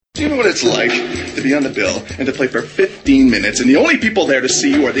know what it's like to be on the bill and to play for 15 minutes, and the only people there to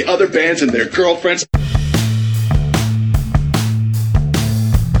see you are the other bands and their girlfriends?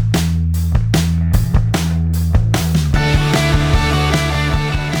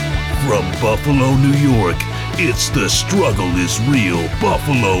 From Buffalo, New York, it's the Struggle is Real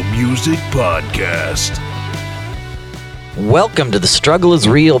Buffalo Music Podcast. Welcome to the Struggle is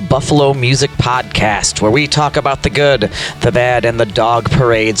Real Buffalo Music Podcast, where we talk about the good, the bad, and the dog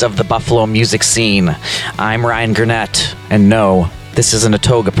parades of the Buffalo music scene. I'm Ryan Gurnett, and no, this isn't a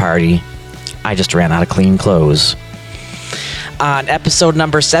toga party. I just ran out of clean clothes. On episode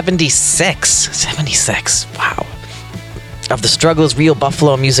number 76, wow, of the Struggle is Real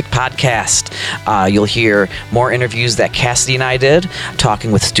Buffalo Music Podcast, you'll hear more interviews that Cassidy and I did,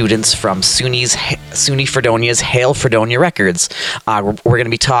 talking with students from SUNY Fredonia's Hail Fredonia Records. We're going to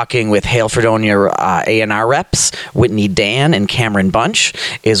be talking with Hail Fredonia A&R reps, Whitney Dan and Cameron Bunch,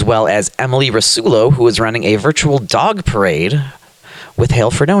 as well as Emily Rasulo, who is running a virtual dog parade with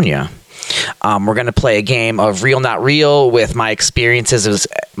Hail Fredonia. We're going to play a game of Real Not Real with my experiences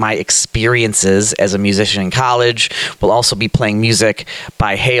as a musician in college. We'll also be playing music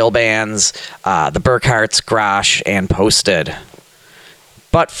by Hail bands, the Burkharts, Grosh, and Posted.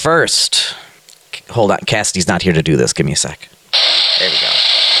 But first, hold on, Cassidy's not here to do this. Give me a sec. There we go.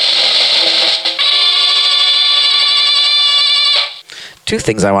 Two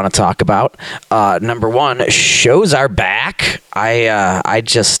things I want to talk about. Number one, shows are back. I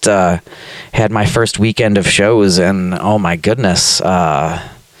just had my first weekend of shows, and oh my goodness,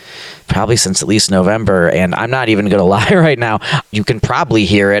 probably since at least November, and I'm not even going to lie right now. You can probably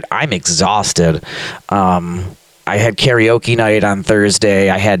hear it. I'm exhausted. I had karaoke night on Thursday.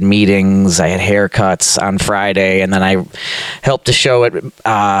 I had meetings. I had haircuts on Friday, and then I helped a show at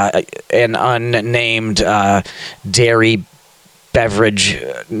an unnamed dairy beverage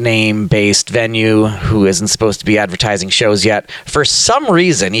name-based venue who isn't supposed to be advertising shows yet for some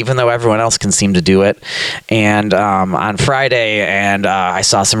reason, even though everyone else can seem to do it. And on Friday, I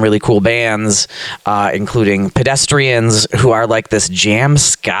saw some really cool bands, including Pedestrians, who are like this jam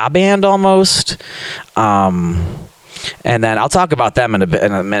ska band almost. And then I'll talk about them in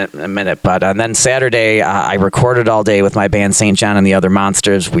a minute. But then Saturday, I recorded all day with my band St. John and the Other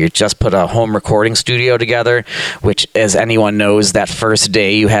Monsters. We just put a home recording studio together, which, as anyone knows, that first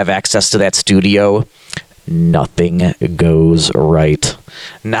day you have access to that studio, nothing goes right.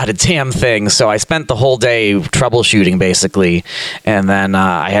 Not a damn thing. So I spent the whole day troubleshooting, basically. And then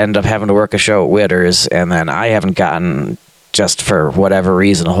I ended up having to work a show at Witter's. And then I haven't gotten, just for whatever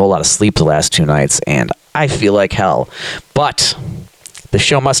reason, a whole lot of sleep the last 2 nights. And I feel like hell. But the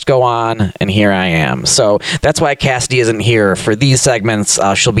show must go on, and here I am. So that's why Cassidy isn't here for these segments.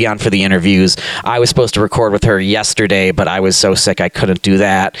 She'll be on for the interviews. I was supposed to record with her yesterday, but I was so sick I couldn't do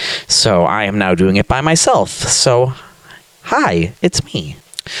that. So I am now doing it by myself. So, hi, it's me.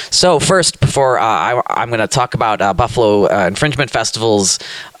 So first, before I'm going to talk about Buffalo Infringement Festival's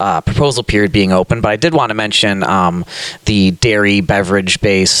proposal period being open, but I did want to mention the dairy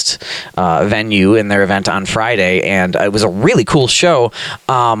beverage-based venue in their event on Friday, and it was a really cool show.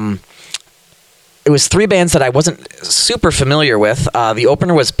 It was 3 bands that I wasn't super familiar with. The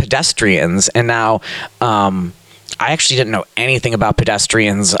opener was Pedestrians, and now I actually didn't know anything about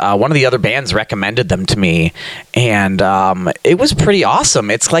Pedestrians. One of the other bands recommended them to me, and it was pretty awesome.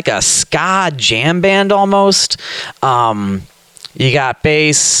 It's like a ska jam band almost. You got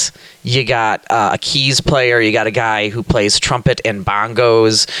bass, you got a keys player, you got a guy who plays trumpet and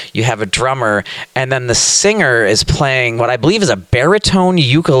bongos, you have a drummer, and then the singer is playing what I believe is a baritone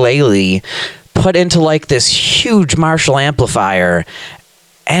ukulele put into like this huge Marshall amplifier.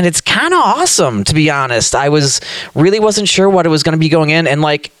 And it's kind of awesome, to be honest. I wasn't sure what it was going to be going in. And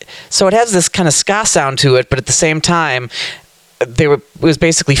so it has this kind of ska sound to it, but at the same time, it was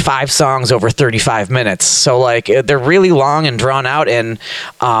basically 5 songs over 35 minutes. So they're really long and drawn out, and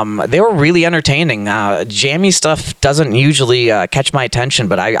they were really entertaining. Jammy stuff doesn't usually catch my attention,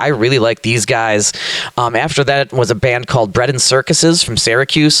 but I really like these guys. After that was a band called Bread and Circuses from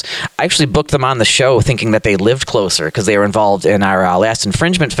Syracuse. I actually booked them on the show thinking that they lived closer because they were involved in our last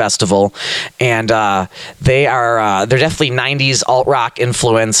Infringement Festival, and they're definitely 90s alt rock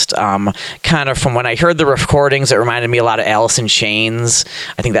influenced. Kind of from when I heard the recordings, it reminded me a lot of Alice in Chains.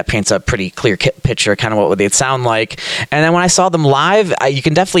 I think that paints a pretty clear picture, kind of what they'd sound like. And then when I saw them live, you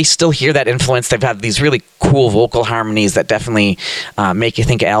can definitely still hear that influence. They've had these really cool vocal harmonies that definitely make you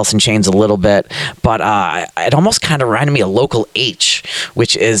think of Alice in Chains a little bit. But it almost kind of reminded me of Local H. Beverage,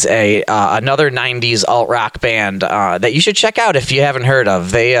 which is a another 90s alt rock band that you should check out if you haven't heard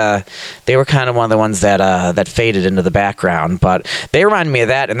of. They were kind of one of the ones that faded into the background, but they remind me of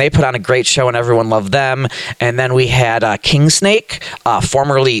that, and they put on a great show and everyone loved them. And then we had Kingsnake,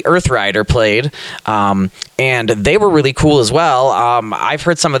 formerly Earthrider, played, and they were really cool as well. I've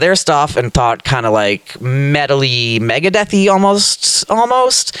heard some of their stuff and thought kind of like metally, Megadeth-y almost,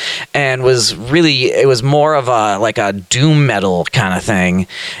 and it was more of a doom metal kind of thing,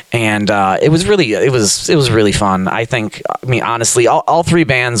 and it was really fun. I mean, honestly, all three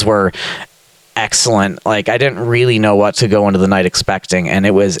bands were excellent. Like, I didn't really know what to go into the night expecting, and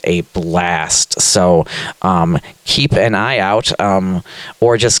it was a blast. So keep an eye out,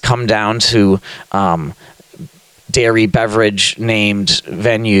 or just come down to dairy beverage named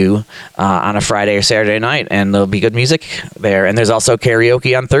venue on a Friday or Saturday night, and there'll be good music there. And there's also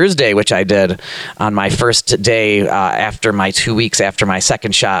karaoke on Thursday, which I did on my first day after my 2 weeks after my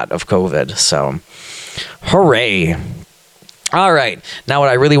second shot of COVID. So hooray. All right. Now what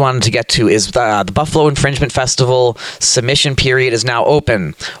I really wanted to get to is the Buffalo Infringement Festival submission period is now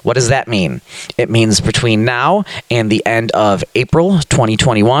open. What does that mean? It means between now and the end of April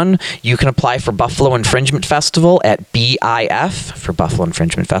 2021, you can apply for Buffalo Infringement Festival at BIF, for Buffalo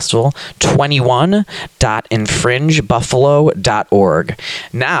Infringement Festival, 21.infringebuffalo.org.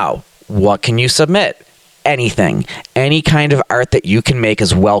 Now, what can you submit? Anything. Any kind of art that you can make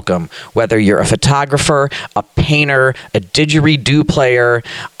is welcome. Whether you're a photographer, a painter, a didgeridoo player,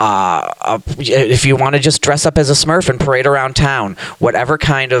 if you want to just dress up as a Smurf and parade around town, whatever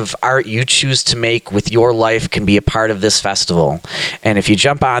kind of art you choose to make with your life can be a part of this festival. And if you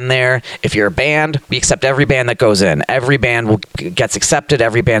jump on there, if you're a band, we accept every band that goes in. Every band gets accepted.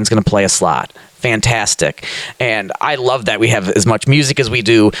 Every band's going to play a slot. Fantastic. And I love that we have as much music as we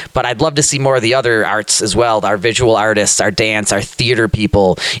do, but I'd love to see more of the other arts as well, our visual artists, our dance, our theater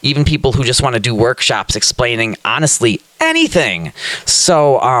people, even people who just want to do workshops explaining, honestly, anything.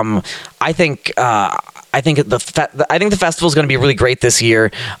 So I think the festival is going to be really great this year,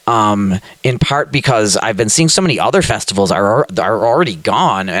 in part because I've been seeing so many other festivals are already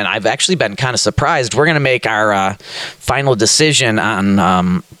gone, and I've actually been kind of surprised. We're going to make our final decision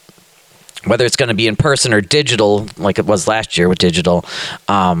on whether it's going to be in person or digital, like it was last year with digital,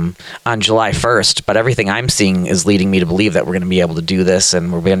 on July 1st. But everything I'm seeing is leading me to believe that we're going to be able to do this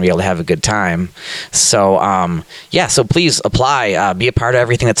and we're going to be able to have a good time. So, so please apply, be a part of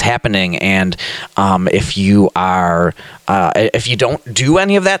everything that's happening. And if you don't do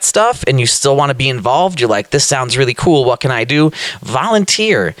any of that stuff and you still want to be involved, you're like, this sounds really cool, what can I do?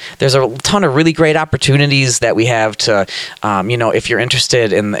 Volunteer. There's a ton of really great opportunities that we have to, if you're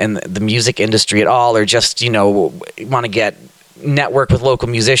interested in the music industry at all, or just, want to network with local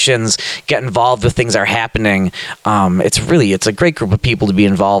musicians, get involved with things that are happening. It's a great group of people to be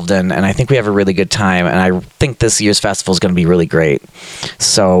involved in, and I think we have a really good time, and I think this year's festival is going to be really great.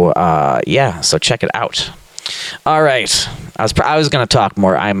 So, so check it out. All right. I was going to talk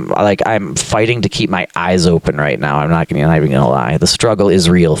more. I'm fighting to keep my eyes open right now. I'm not even going to lie. The struggle is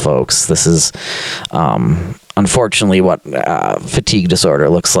real, folks. This is unfortunately what fatigue disorder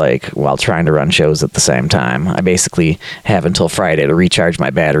looks like while trying to run shows at the same time. I basically have until Friday to recharge my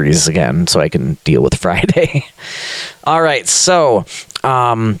batteries again so I can deal with Friday. All right. So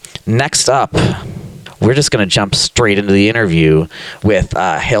next up, we're just going to jump straight into the interview with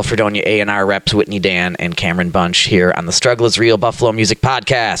Hail Fredonia A&R reps Whitney Dan and Cameron Bunch here on the Struggle is Real Buffalo Music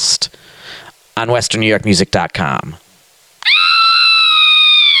Podcast on westernnewyorkmusic.com.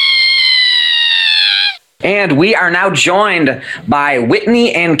 And we are now joined by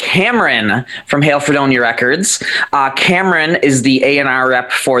Whitney and Cameron from Hail Fredonia Records. Cameron is the A&R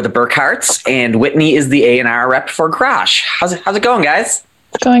rep for the Burkharts, and Whitney is the A&R rep for Grosh. How's it going, guys?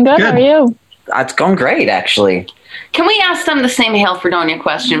 It's going good. How are you? It's going great, actually. Can we ask them the same Hail Fredonia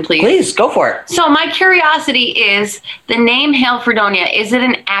question, please? Please, go for it. So my curiosity is, the name Hail Fredonia, is it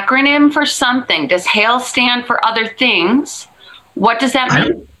an acronym for something? Does Hail stand for other things? What does that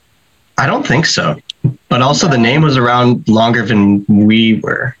mean? I don't think so. But also the name was around longer than we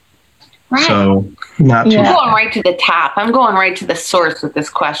were. Right. So not too I'm going right to the top. I'm going right to the source with this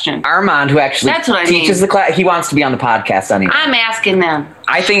question. Armand, who actually teaches the class, he wants to be on the podcast anyway. I'm asking them.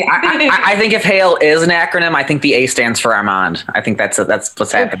 I think if Hail is an acronym, I think the A stands for Armand. I think that's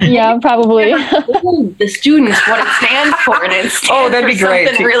what's happening. Yeah, probably. The students what it stands for, and it stands that'd be for great.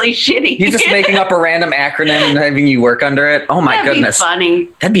 Something really shitty. He's just making up a random acronym and having you work under it. Oh my goodness, that'd be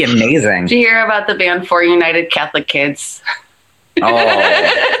funny. That'd be amazing. Did you hear about the band for United Catholic Kids?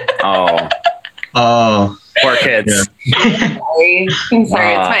 Oh, poor kids. Yeah. Sorry, it's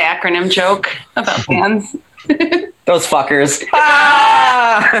my acronym joke about bands. Those fuckers.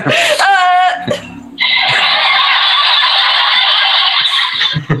 Ah!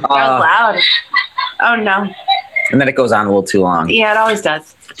 That was loud. Oh no. And then it goes on a little too long. Yeah, it always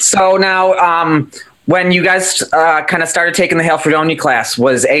does. So now, when you guys kind of started taking the Hail Fredonia class,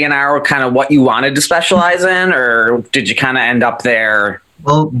 was A&R kind of what you wanted to specialize in, or did you kind of end up there?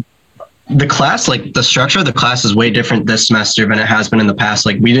 Well, the class, like the structure of the class is way different this semester than it has been in the past.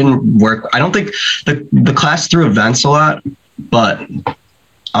 Like we didn't work, I don't think the class threw events a lot, but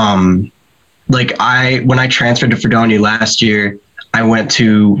like when I transferred to Fredonia last year, I went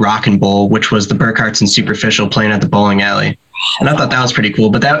to Rock and Bowl, which was the Burkharts and Superficial playing at the bowling alley. And I thought that was pretty cool,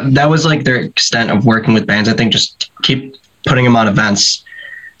 but that was like their extent of working with bands. I think just keep putting them on events.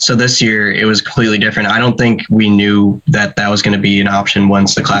 So this year it was completely different. I don't think we knew that was going to be an option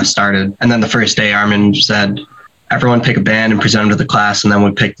once the class started. And then the first day Armin said, everyone pick a band and present them to the class. And then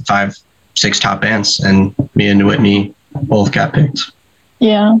we picked the 5-6 top bands, and me and Whitney both got picked.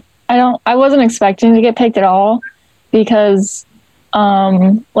 Yeah. I wasn't expecting to get picked at all because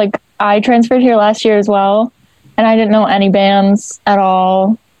like I transferred here last year as well, and I didn't know any bands at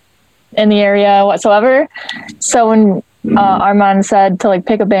all in the area whatsoever. So when Armand said to like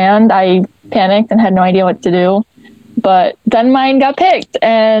pick a band, I panicked and had no idea what to do. But then mine got picked,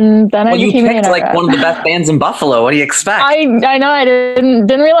 and then I became you picked like one of the best bands in Buffalo. What do you expect? I know, I didn't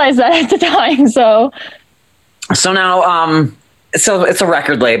realize that at the time. So now, so it's a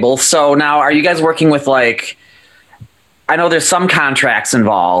record label. So now, are you guys working with like? I know there's some contracts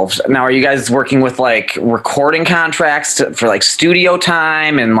involved. Now, are you guys working with like recording contracts for like studio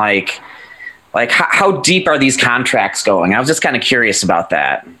time and like how deep are these contracts going? I was just kind of curious about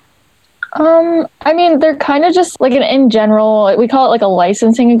that. I mean, they're kind of just like in general, we call it like a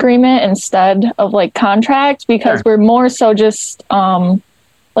licensing agreement instead of like contract, because Sure. we're more so just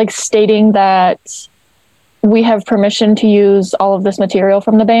like stating that we have permission to use all of this material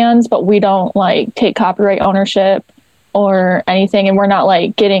from the bands, but we don't like take copyright ownership or anything, and we're not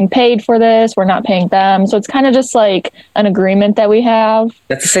like getting paid for this, we're not paying them, so it's kind of just like an agreement that we have.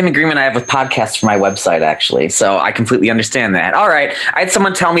 That's the same agreement I have with podcasts for my website, actually, so I completely understand that. All right, I had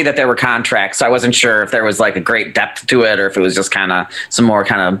someone tell me that there were contracts, so I wasn't sure if there was like a great depth to it or if it was just kind of some more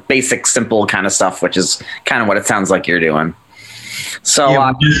kind of basic, simple kind of stuff, which is kind of what it sounds like you're doing. So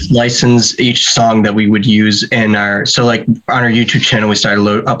yeah, we just license each song that we would use in on our YouTube channel, we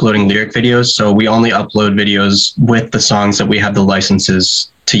started uploading lyric videos. So we only upload videos with the songs that we have the licenses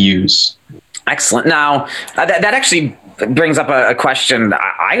to use. Excellent. Now that actually brings up a question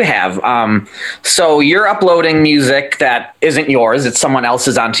I have. So you're uploading music that isn't yours, it's someone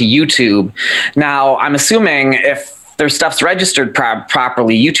else's onto YouTube. Now I'm assuming if their stuff's registered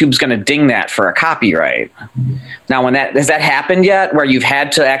properly, YouTube's going to ding that for a copyright. Now, has that happened yet, where you've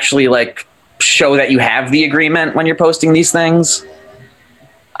had to actually like show that you have the agreement when you're posting these things?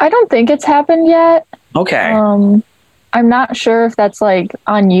 I don't think it's happened yet. Okay. I'm not sure if that's like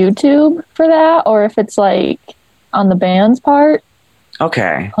on YouTube for that, or if it's like on the band's part.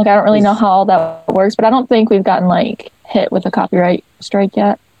 Okay. Like I don't really know how all that works, but I don't think we've gotten like hit with a copyright strike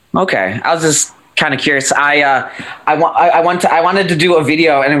yet. Okay. I was just kind of curious. I wanted to do a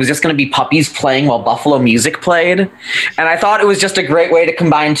video, and it was just going to be puppies playing while Buffalo music played, and I thought it was just a great way to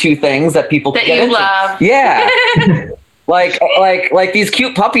combine two things that people That get you into. love. Yeah. like these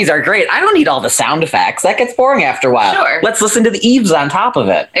cute puppies are great. I don't need all the sound effects. That gets boring after a while. Sure. Let's listen to the eaves on top of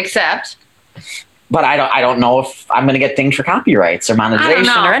it. Except, But I don't know if I'm going to get dinged for copyrights or monetization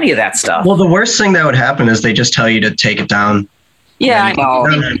know. or any of that stuff. Well, the worst thing that would happen is they just tell you to take it down. Yeah, I know.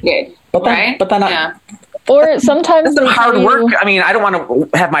 But then, right? but then Yeah. Or sometimes that's they hard tell work. you- I mean, I don't want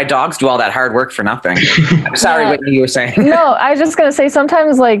to have my dogs do all that hard work for nothing. I'm sorry, Yeah. Whitney, you were saying. No, I was just gonna say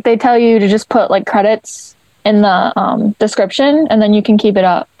sometimes like they tell you to just put like credits in the description, and then you can keep it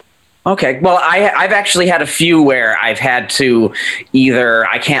up. Okay. Well, I've actually had a few where I've had to either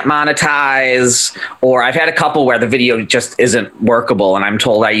I can't monetize, or I've had a couple where the video just isn't workable, and I'm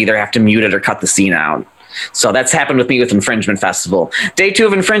told I either have to mute it or cut the scene out. So that's happened with me with Infringement Festival. Day 2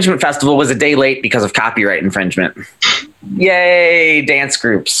 of Infringement Festival was a day late because of copyright infringement. Yay, dance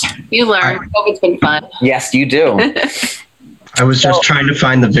groups. You learn. Hope it's been fun. Yes, you do. I was just trying to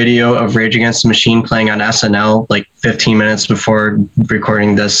find the video of Rage Against the Machine playing on SNL like 15 minutes before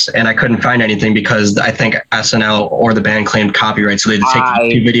recording this, and I couldn't find anything because I think SNL or the band claimed copyright, so they had to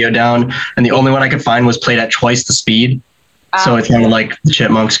take the video down, and the only one I could find was played at twice the speed. So it sounded like the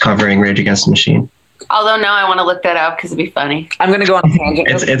Chipmunks covering Rage Against the Machine. Although now I want to look that up because it'd be funny. I'm going to go on a tangent.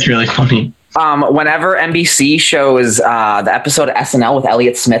 It's really funny. Whenever NBC shows the episode of SNL with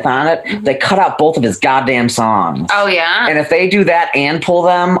Elliott Smith on it, they cut out both of his goddamn songs. Oh, yeah? And if they do that and pull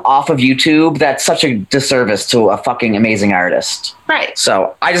them off of YouTube, that's such a disservice to a fucking amazing artist. Right.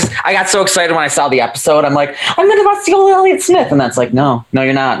 So I got so excited when I saw the episode. I'm like, I'm going to watch the old Elliott Smith. And that's like, no,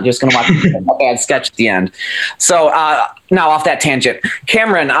 you're not. You're just going to watch a bad sketch at the end. So now off that tangent.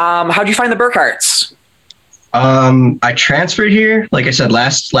 Cameron, how'd you find the Burkharts? I transferred here, like I said,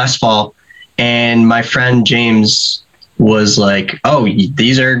 last fall. And my friend James was like, oh,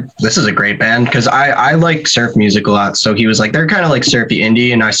 this is a great band. Because I like surf music a lot. So he was like, they're kind of like surfy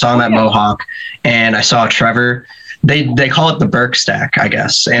indie. And I saw him at Mohawk and I saw Trevor. They call it the Burke stack, I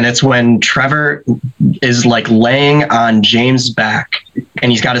guess. And it's when Trevor is like laying on James' back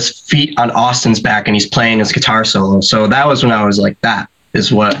and he's got his feet on Austin's back and he's playing his guitar solo. So that was when I was like, that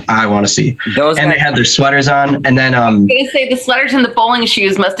is what I want to see. They had their sweaters on, and then I'm gonna say the sweaters and the bowling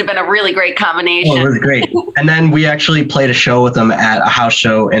shoes must have been a really great combination. Oh, it was great. And then we actually played a show with them at a house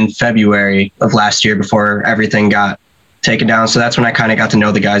show in February of last year before everything got taken down. So that's when I kind of got to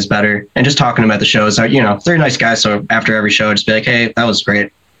know the guys better and just talking to them at the shows. They're nice guys. So after every show, I'd just be like, hey, that was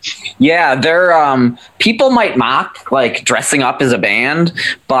great. Yeah, they're people might mock like dressing up as a band,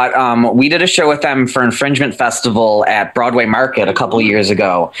 but we did a show with them for Infringement Festival at Broadway Market a couple years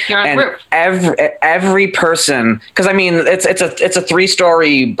ago. And every person, because I mean it's a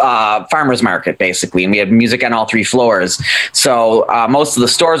 3-story farmers market basically, and we had music on all 3 floors. So most of the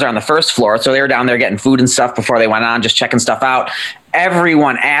stores are on the first floor, so they were down there getting food and stuff before they went on, just checking stuff out.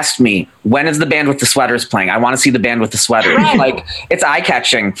 Everyone asked me, when is the band with the sweaters playing? I want to see the band with the sweaters. Like, it's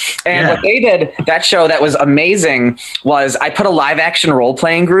eye-catching. And what they did, that show that was amazing, was I put a live-action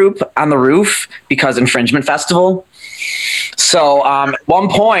role-playing group on the roof because Infringement Festival. So at one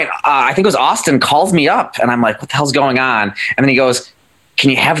point, I think it was Austin, calls me up, and I'm like, what the hell's going on? And then he goes,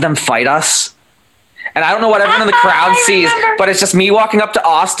 can you have them fight us? And I don't know what everyone in the crowd sees, but it's just me walking up to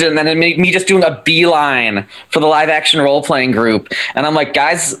Austin and then me just doing a beeline for the live action role playing group. And I'm like,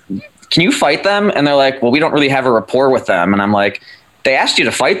 guys, can you fight them? And they're like, well, we don't really have a rapport with them. And I'm like, they asked you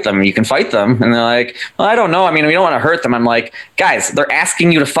to fight them. You can fight them. And they're like, well, I don't know. I mean, we don't want to hurt them. I'm like, guys, they're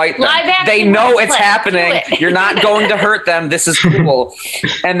asking you to fight them. They know it's happening. You're not going to hurt them. This is cool.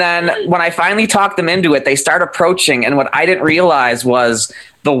 And then when I finally talked them into it, they start approaching. And what I didn't realize was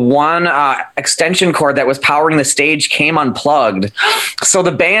the one extension cord that was powering the stage came unplugged. So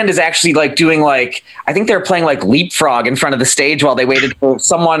the band is actually like doing like, I think they were playing like leapfrog in front of the stage while they waited for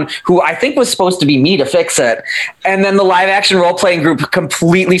someone who I think was supposed to be me to fix it. And then the live action role playing group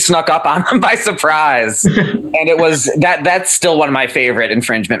completely snuck up on them by surprise. And it was that's still one of my favorite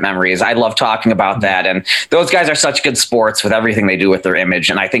Infringement memories. I love talking about that. And those guys are such good sports with everything they do with their image.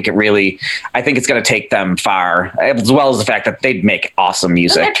 And I think it's going to take them far, as well as the fact that they'd make awesome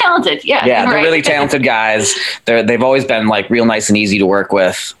music. They're talented. Yeah, they're really talented guys. They've always been like real nice and easy to work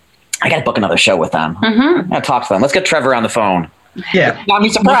with. I got to book another show with them. I got to talk to them. Let's get Trevor on the phone. Yeah.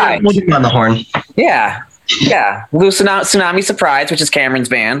 Tsunami Surprise. We'll get him on the horn. Yeah. We'll do Tsunami Surprise, which is Cameron's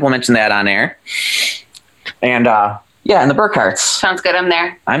band. We'll mention that on air. And and the Burkharts. Sounds good. I'm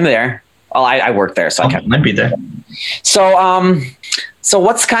there. I'm there. Oh, I work there, so I can't. I'd be there. So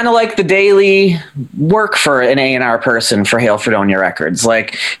what's kind of like the daily work for an A&R person for Hail Fredonia Records?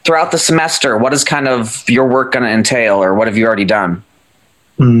 Like throughout the semester, what is kind of your work going to entail, or what have you already done?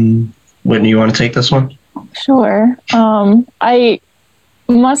 Whitney, you want to take this one? Sure. I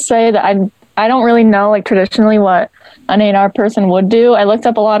must say that I don't really know like traditionally what an A&R person would do. I looked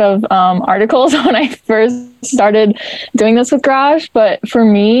up a lot of articles when I first started doing this with Garage, but for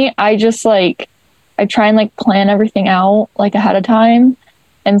me, I just like I try and like plan everything out like ahead of time.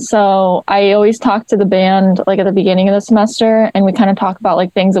 And so I always talk to the band like at the beginning of the semester, and we kind of talk about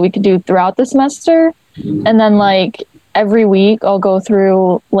like things that we could do throughout the semester. And then like every week I'll go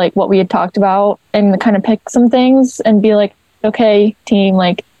through like what we had talked about and kind of pick some things and be like, okay, team,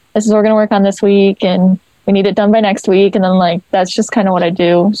 like this is what we're going to work on this week and we need it done by next week. And then like, that's just kind of what I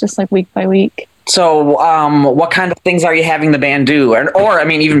do. It's just like week by week. So what kind of things are you having the band do? Or I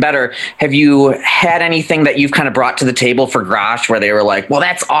mean, even better, have you had anything that you've kind of brought to the table for Grosh where they were like, well,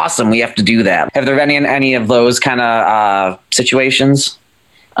 that's awesome, we have to do that? Have there been any of those kind of situations?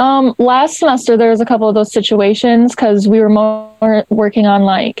 Last semester, there was a couple of those situations because we were more working on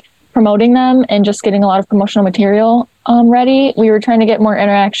like promoting them and just getting a lot of promotional material ready. We were trying to get more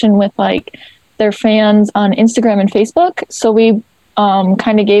interaction with like their fans on Instagram and Facebook. So we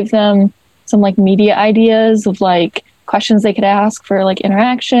kind of gave them some like media ideas of like questions they could ask for like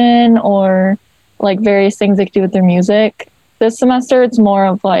interaction or like various things they could do with their music. This semester, it's more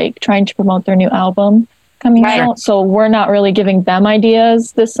of like trying to promote their new album. coming out. So we're not really giving them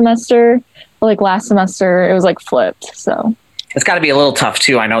ideas this semester. But like last semester, it was like flipped. So it's got to be a little tough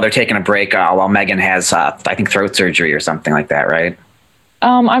too. I know they're taking a break while Megan has, I think, throat surgery or something like that, right?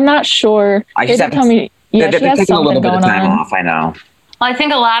 I'm not sure. I just have tell me. Yeah, she has taking a little something bit of going time on. off. I know. Well, I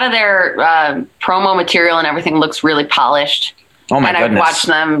think a lot of their promo material and everything looks really polished. Oh my and goodness. I've watched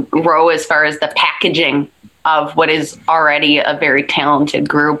them grow as far as the packaging of what is already a very talented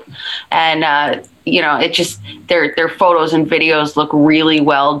group. And, it just, their photos and videos look really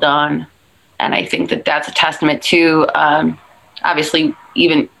well done. And I think that that's a testament to, obviously,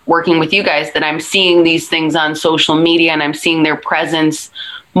 even working with you guys, that I'm seeing these things on social media and I'm seeing their presence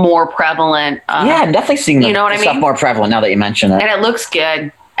more prevalent. Yeah, I'm definitely seeing you know what I stuff mean? more prevalent now that you mention it. And it looks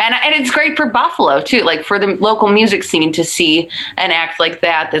good. And it's great for Buffalo, too, like for the local music scene to see an act like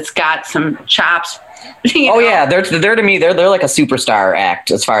that that's got some chops. Oh, yeah. They're to me, they're like a superstar act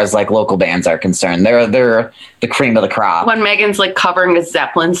as far as like local bands are concerned. They're the cream of the crop. When Megan's like covering a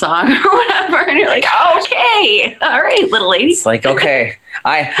Zeppelin song or whatever, and you're like, okay, all right, little lady. It's like, okay,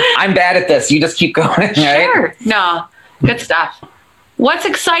 I'm bad at this. You just keep going, right? Sure. No, good stuff. What's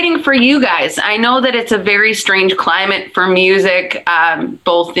exciting for you guys? I know that it's a very strange climate for music,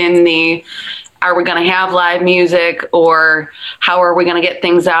 both in the are we going to have live music or how are we going to get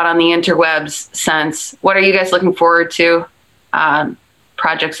things out on the interwebs sense? What are you guys looking forward to?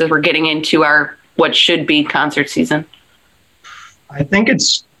 Projects as we're getting into our what should be concert season. I think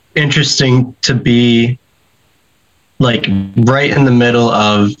it's interesting to be like right in the middle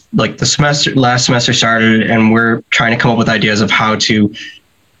of like the last semester started and we're trying to come up with ideas of how to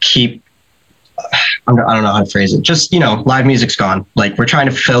keep, I don't know how to phrase it. Just, live music's gone. Like we're trying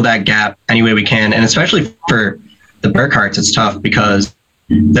to fill that gap any way we can. And especially for the Burkharts, it's tough because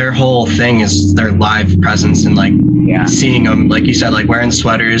their whole thing is their live presence and like seeing them, like you said, like wearing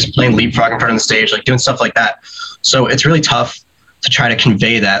sweaters, playing leapfrog in front of the stage, like doing stuff like that. So it's really tough to try to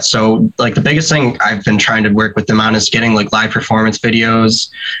convey that. So like the biggest thing I've been trying to work with them on is getting like live performance videos.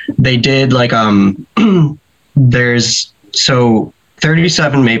 They did like, there's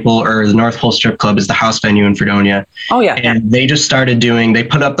 37 Maple or the North Pole Strip Club is the house venue in Fredonia. Oh yeah. And they just started they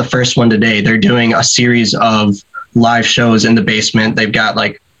put up the first one today. They're doing a series of live shows in the basement. They've got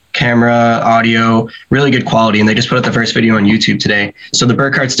like camera, audio, really good quality. And they just put up the first video on YouTube today. So the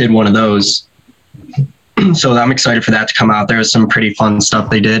Burkharts did one of those. So I'm excited for that to come out. There was some pretty fun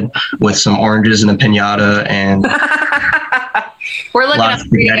stuff they did with some oranges and a piñata and we're looking up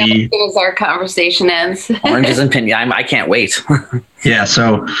for you as soon as our conversation ends. Oranges and piñata. I can't wait. Yeah,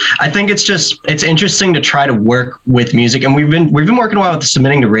 so I think it's interesting to try to work with music, and we've been working a while with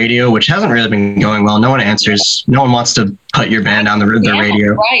submitting to radio, which hasn't really been going well. No one answers. No one wants to put your band on the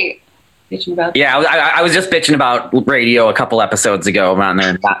radio. Right. About yeah, I was just bitching about radio a couple episodes ago about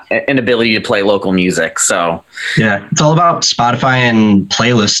their inability to play local music. So yeah, it's all about Spotify and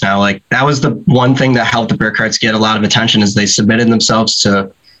playlists now. Like that was the one thing that helped the Burkharts get a lot of attention is they submitted themselves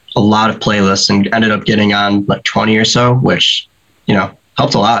to a lot of playlists and ended up getting on like 20 or so, which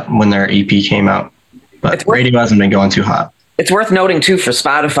helped a lot when their EP came out. But radio hasn't been going too hot. It's worth noting, too, for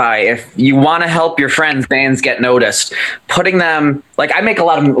Spotify, if you want to help your friends' bands get noticed, putting them, like I make a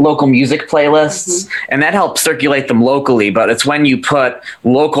lot of local music playlists, and that helps circulate them locally. But it's when you put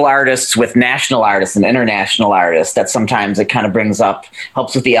local artists with national artists and international artists that sometimes it kind of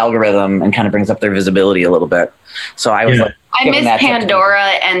helps with the algorithm and kind of brings up their visibility a little bit. So I was like, I miss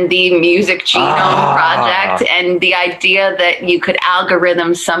Pandora and the Music Genome project and the idea that you could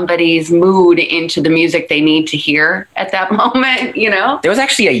algorithm somebody's mood into the music they need to hear at that moment, There was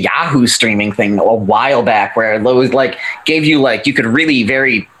actually a Yahoo streaming thing a while back where it was like gave you like you could really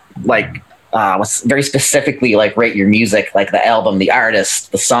very very specifically like rate your music, like the album, the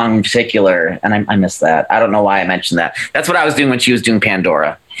artist, the song in particular. And I miss that. I don't know why I mentioned that. That's what I was doing when she was doing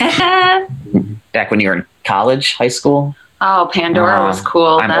Pandora. Back when you were in college, high school. Oh, Pandora was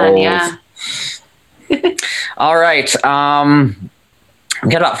cool I'm then, old. yeah. All right.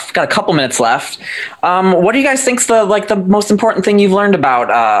 We've got a couple minutes left. What do you guys think's the most important thing you've learned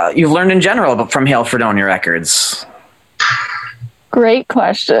you've learned in general but from Hail Fredonia Records? Great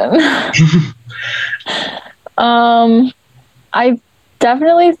question. I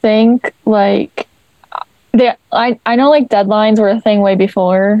definitely think like I know like deadlines were a thing way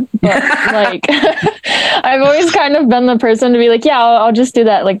before, but like I've always kind of been the person to be like, yeah, I'll just do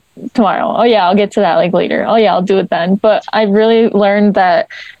that like tomorrow. Oh yeah, I'll get to that like later. Oh yeah, I'll do it then. But I really learned that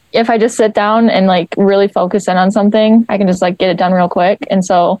if I just sit down and like really focus in on something, I can just like get it done real quick. And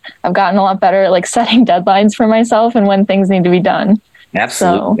so I've gotten a lot better at like setting deadlines for myself and when things need to be done.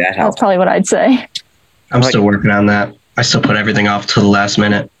 Absolutely. So that's probably what I'd say. I'm still working on that. I still put everything off till the last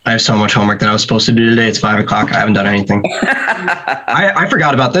minute. I have so much homework that I was supposed to do today. It's 5:00. I haven't done anything. I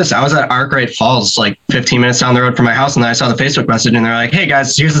forgot about this. I was at Arkwright Falls, like 15 minutes down the road from my house, and then I saw the Facebook message, and they're like, "Hey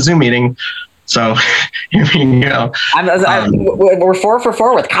guys, here's the Zoom meeting." So here we go. We're 4 for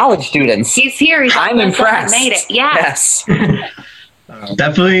 4 with college students. He's here. I'm impressed. Made it. Yes.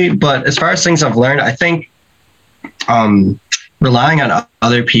 Definitely. But as far as things I've learned, I think relying on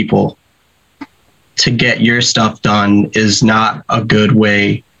other people to get your stuff done is not a good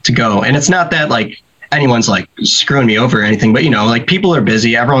way to go. And it's not that like anyone's like screwing me over or anything, but like people are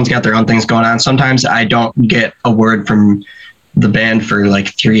busy. Everyone's got their own things going on. Sometimes I don't get a word from the band for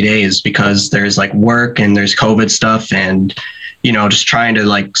like 3 days because there's like work and there's COVID stuff and, just trying to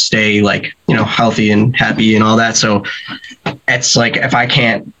like stay like, healthy and happy and all that. So it's like, if I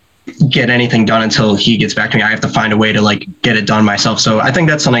can't get anything done until he gets back to me, I have to find a way to like get it done myself. So I think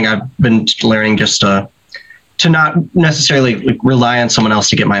that's something I've been learning, just to not necessarily like rely on someone else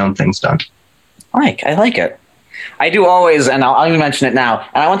to get my own things done. I like it. I do always, and I'll even mention it now,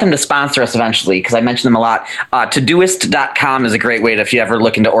 and I want them to sponsor us eventually because I mention them a lot. Todoist.com is a great way to, if you ever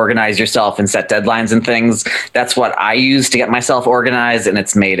looking to organize yourself and set deadlines and things. That's what I use to get myself organized, and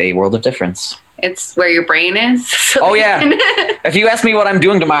it's made a world of difference. It's where your brain is. Oh, yeah. If you ask me what I'm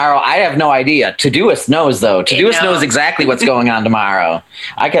doing tomorrow, I have no idea. Todoist knows, though. Todoist knows exactly what's going on tomorrow.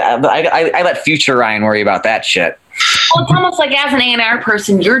 I let future Ryan worry about that shit. Well, it's almost like as an A&R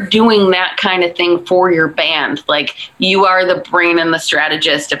person, you're doing that kind of thing for your band. Like you are the brain and the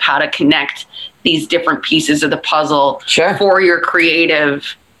strategist of how to connect these different pieces of the puzzle for your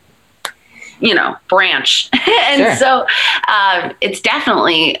creative, branch. And so it's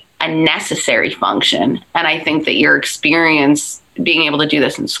definitely a necessary function. And I think that your experience being able to do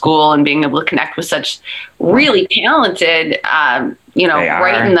this in school and being able to connect with such really talented, right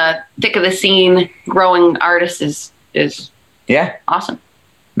in the thick of the scene, growing artists is awesome.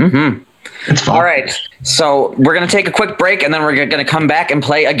 Mm-hmm. It's fun. All right. So we're going to take a quick break and then we're going to come back and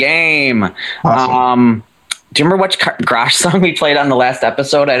play a game. Awesome. Do you remember which Grosh song we played on the last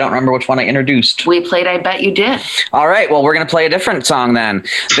episode? I don't remember which one I introduced. We played I Bet You Did. All right. Well, we're going to play a different song then.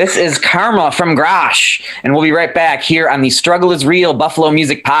 This is Karma from Grosh. And we'll be right back here on the Struggle is Real Buffalo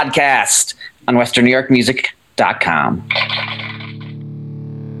Music Podcast on WesternNewYorkMusic.com.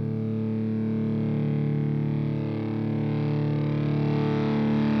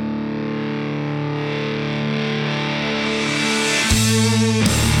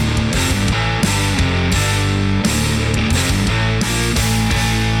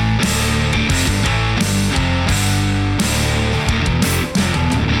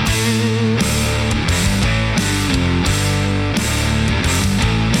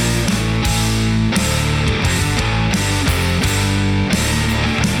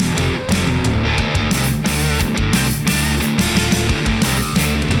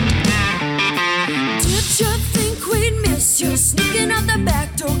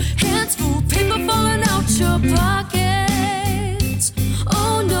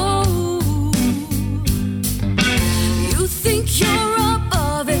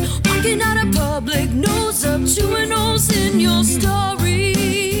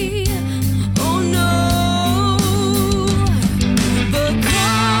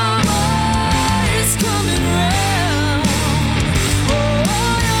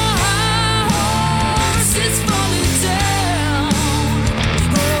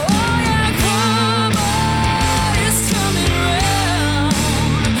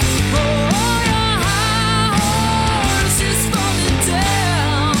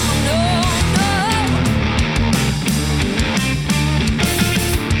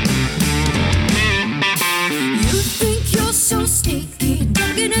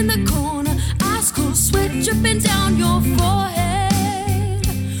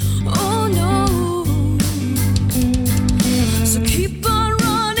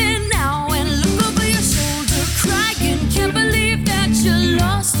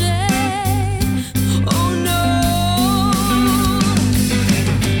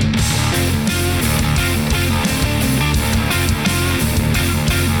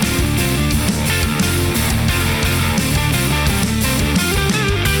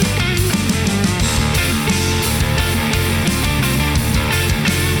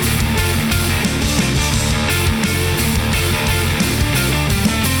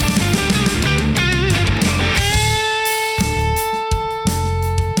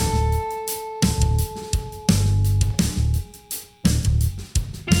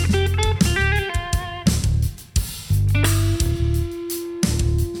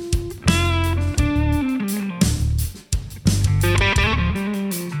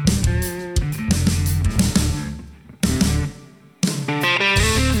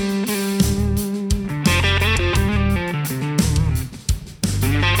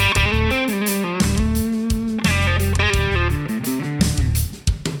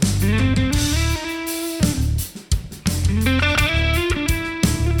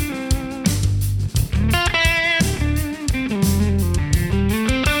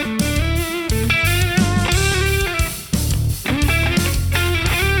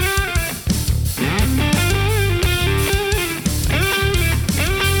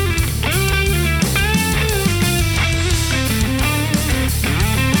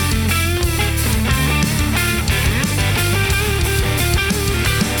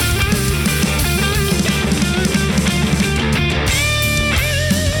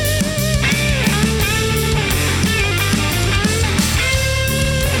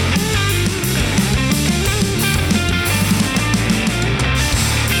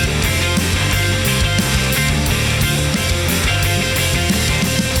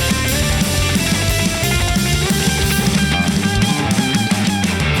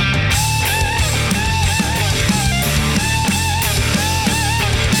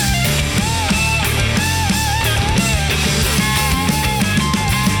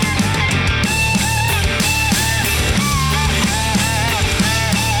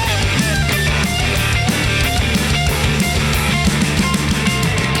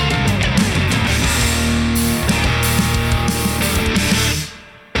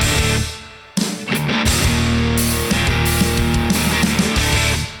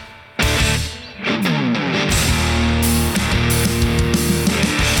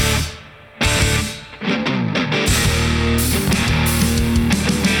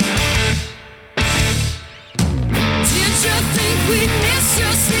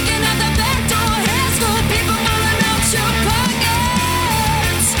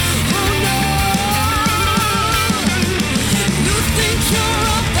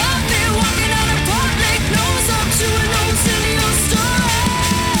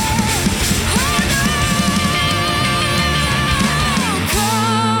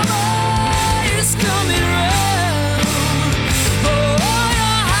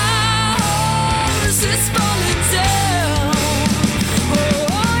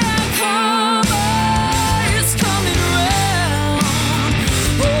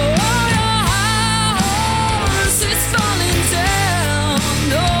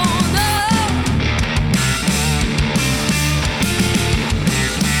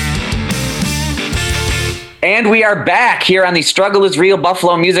 And we are back here on the Struggle is Real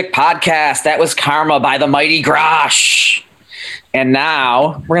Buffalo Music Podcast. That was Karma by the Mighty Grosh. And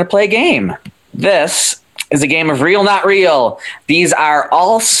now we're going to play a game. This is a game of Real Not Real. These are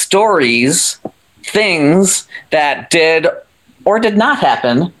all stories, things that did or did not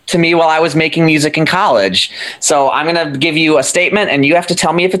happen to me while I was making music in college. So I'm going to give you a statement and you have to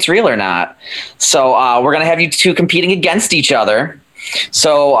tell me if it's real or not. So we're going to have you two competing against each other.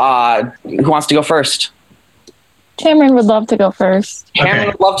 So who wants to go first? Cameron would love to go first.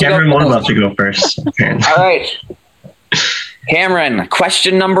 Cameron would love to go first. All right. Cameron,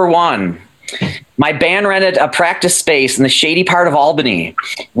 question number 1. My band rented a practice space in the shady part of Albany.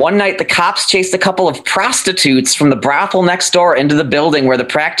 One night, the cops chased a couple of prostitutes from the brothel next door into the building where the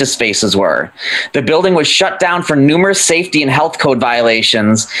practice spaces were. The building was shut down for numerous safety and health code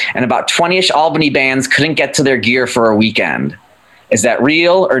violations, and about 20-ish Albany bands couldn't get to their gear for a weekend. Is that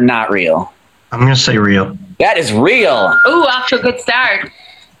real or not real? I'm going to say real. That is real. Ooh, off to a good start.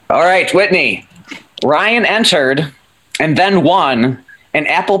 All right, Whitney. Ryan entered and then won an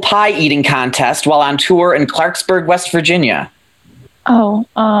apple pie eating contest while on tour in Clarksburg, West Virginia. Oh,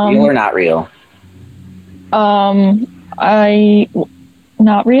 real or not real? not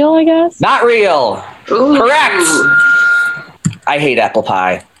real, I guess. Not real. Ooh. Correct. I hate apple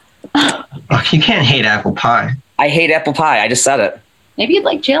pie. Oh, you can't hate apple pie. I hate apple pie. I just said it. Maybe you'd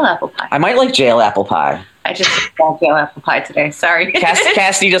like jail apple pie. I might like jail apple pie. I just got jail apple pie today. Sorry.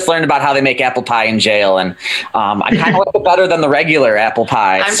 Cassidy just learned about how they make apple pie in jail, and I kind of like it better than the regular apple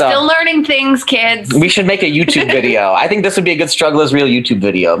pie. I'm still learning things, kids. We should make a YouTube video. I think this would be a good Struggle is Real YouTube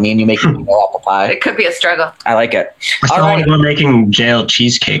video. Me and you making apple pie. It could be a struggle. I like it. I still want to go making jail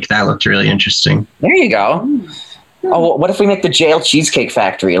cheesecake. That looked really interesting. There you go. Oh, well, what if we make the Jail Cheesecake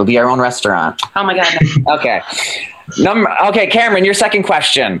Factory? It'll be our own restaurant. Oh my God. Okay. Okay, Cameron, your second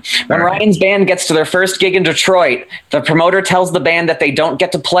question. When Ryan's band gets to their first gig in Detroit, the promoter tells the band that they don't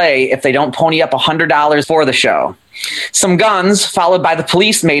get to play if they don't pony up $100 for the show. Some guns, followed by the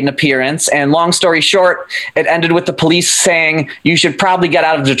police, made an appearance, and long story short, it ended with the police saying, "You should probably get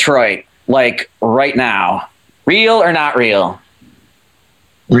out of Detroit, like right now." Real or not real?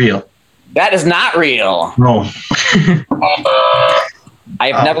 Real. That is not real. No.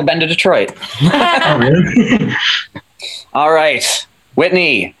 I've never been to Detroit. Oh, really? All right,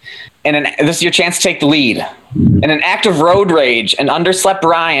 Whitney, this is your chance to take the lead. In an act of road rage, an underslept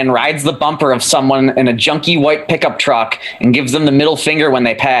Ryan rides the bumper of someone in a junky white pickup truck and gives them the middle finger when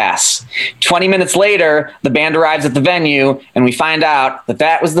they pass. 20 minutes later, the band arrives at the venue, and we find out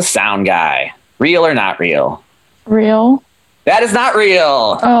that was the sound guy. Real or not real? Real. That is not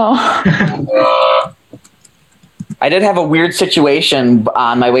real. Oh. I did have a weird situation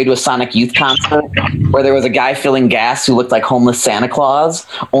on my way to a Sonic Youth concert where there was a guy filling gas who looked like homeless Santa Claus,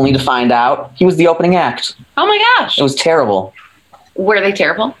 only to find out he was the opening act. Oh my gosh. It was terrible. Were they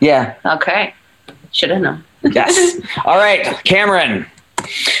terrible? Yeah. Okay. Should have known. Yes. All right, Cameron.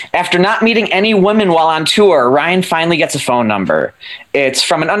 After not meeting any women while on tour, Ryan finally gets a phone number. It's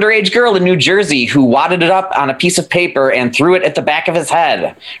from an underage girl in New Jersey who wadded it up on a piece of paper and threw it at the back of his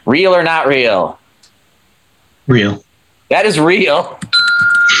head. Real or not real? Real. That is real.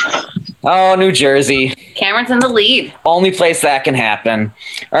 Oh, New Jersey. Cameron's in the lead. Only place that can happen.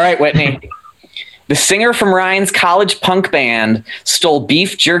 All right, Whitney. The singer from Ryan's college punk band stole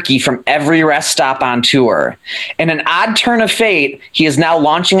beef jerky from every rest stop on tour. In an odd turn of fate, he is now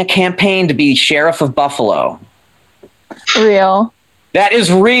launching a campaign to be sheriff of Buffalo. Real. That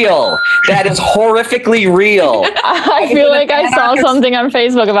is real. That is horrifically real. I feel like I saw something on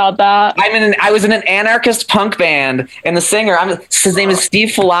Facebook about that. I was in an anarchist punk band, and the singer, his name is Steve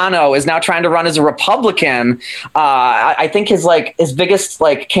Fulano, is now trying to run as a Republican. I think his biggest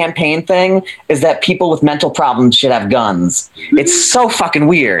campaign thing is that people with mental problems should have guns. It's so fucking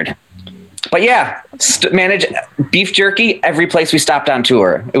weird. But yeah, manage beef jerky every place we stopped on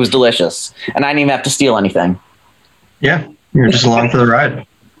tour. It was delicious, and I didn't even have to steal anything. Yeah. You're just along for the ride.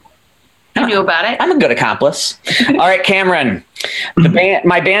 You knew about it. I'm a good accomplice. All right, Cameron.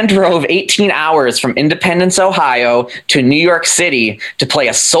 My band drove 18 hours from Independence, Ohio to New York City to play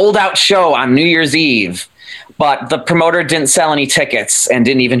a sold-out show on New Year's Eve. But the promoter didn't sell any tickets and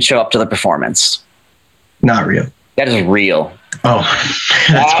didn't even show up to the performance. Not real. That is real. Oh,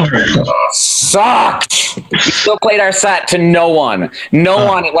 that's horrible. Sucked. We still played our set to no one. No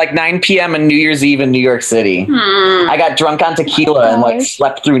one at 9 p.m. on New Year's Eve in New York City. I got drunk on tequila and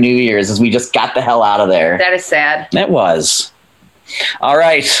slept through New Year's as we just got the hell out of there. That is sad. It was. All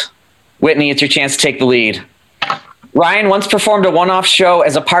right. Whitney, it's your chance to take the lead. Ryan once performed a one-off show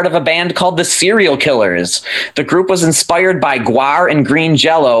as a part of a band called the Serial Killers. The group was inspired by Guar and Green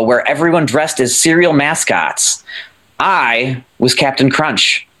Jello, where everyone dressed as cereal mascots. I was Captain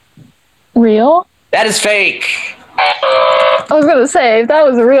Crunch. Real? That is fake. I was gonna say, if that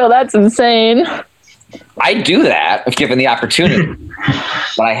was real, that's insane. I'd do that if given the opportunity,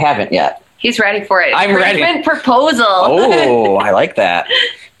 but I haven't yet. He's ready for it. I'm ready. Frequent proposal. Oh, I like that.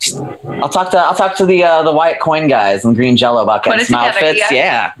 I'll talk to the Wyatt Coin guys and Green Jello about getting some outfits.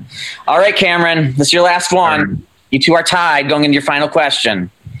 Yeah. All right, Cameron, this is your last one. You two are tied going into your final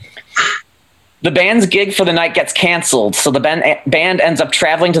question. The band's gig for the night gets canceled, so the band ends up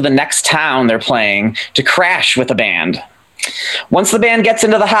traveling to the next town they're playing to crash with the band. Once the band gets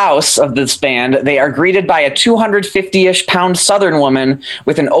into the house of this band, they are greeted by a 250-ish pound Southern woman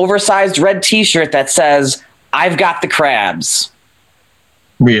with an oversized red T-shirt that says, "I've got the crabs."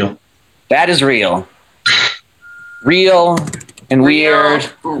 Real. That is real. Real and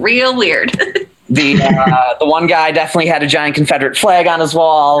weird. Real weird. The one guy definitely had a giant Confederate flag on his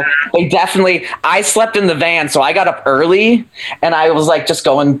wall. I slept in the van, so I got up early and I was like just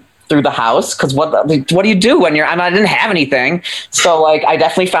going through the house because what do you do when I didn't have anything, so like I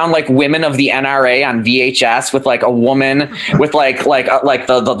definitely found like Women of the NRA on VHS with like a woman with like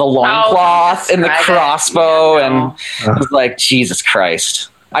the loincloth and the crossbow, and I was like, Jesus Christ.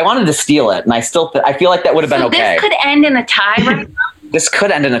 I wanted to steal it, and I feel like that would have been okay. This could end in a tie right now? This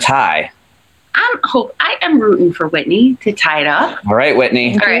could end in a tie. I am rooting for Whitney to tie it up. All right,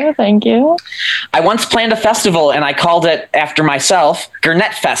 Whitney. Thank you. I once planned a festival, and I called it after myself,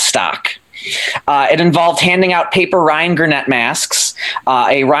 Gurnett Feststock. It involved handing out paper Ryan Gurnett masks,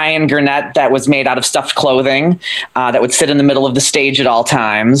 a Ryan Gurnett that was made out of stuffed clothing that would sit in the middle of the stage at all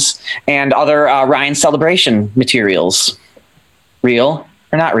times, and other Ryan celebration materials. Real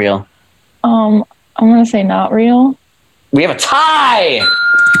or not real? I'm going to say not real. We have a tie!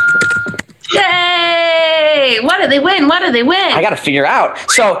 Yay! What do they win? I got to figure out.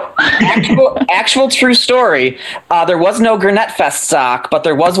 So, actual true story. There was no Gurnett Fest sock, but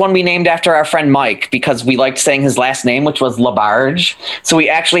there was one we named after our friend Mike because we liked saying his last name, which was Labarge. So we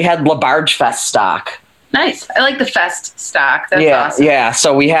actually had Labarge Fest stock. Nice. I like the Fest stock. That's awesome. Yeah.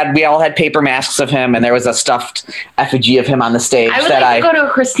 So we all had paper masks of him, and there was a stuffed effigy of him on the stage. I would like to go to a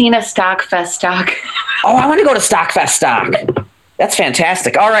Christina Stock Fest stock. Oh, I want to go to Stock Fest stock. That's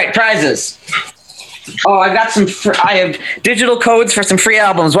fantastic. All right, prizes. Oh, I've got I have digital codes for some free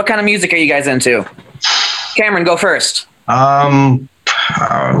albums. What kind of music are you guys into? Cameron, go first. A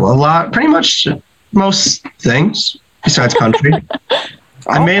lot, pretty much most things besides country.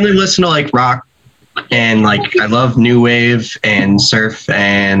 I mainly listen to like rock and like I love new wave and surf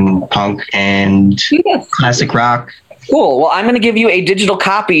and punk and classic rock. Cool. Well, I'm going to give you a digital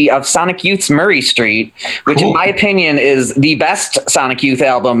copy of Sonic Youth's Murray Street, which in my opinion is the best Sonic Youth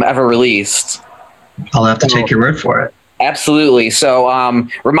album ever released. I'll have to take your word for it. Absolutely. So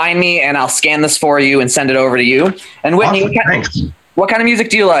remind me and I'll scan this for you and send it over to you. And Whitney, awesome. what kind of music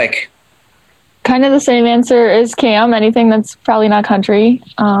do you like? Kind of the same answer as Cam. Anything that's probably not country.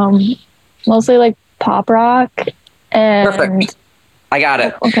 Mostly like pop rock. And perfect. I got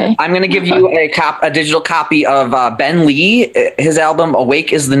it. Okay. I'm going to give you a digital copy of Ben Lee, his album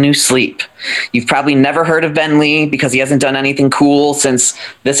Awake is the New Sleep. You've probably never heard of Ben Lee because he hasn't done anything cool since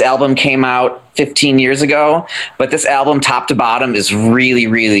this album came out 15 years ago. But this album, top to bottom, is really,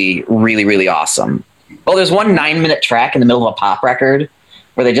 really, really, really awesome. Oh, there's one 9-minute track in the middle of a pop record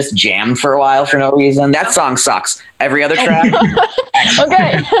where they just jam for a while for no reason. That song sucks. Every other track.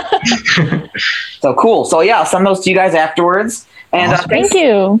 Okay. So cool. So yeah, I'll send those to you guys afterwards. And awesome. Thank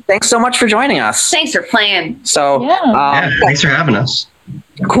you. Thanks so much for joining us. Thanks for playing. So thanks for having us.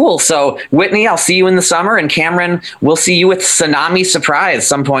 Cool. So Whitney, I'll see you in the summer, and Cameron, we'll see you with Tsunami Surprise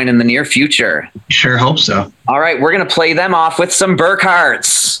sometime in the near future. Sure hope so. All right, we're gonna play them off with some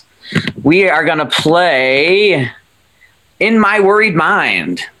Burkharts. We are gonna play In My Worried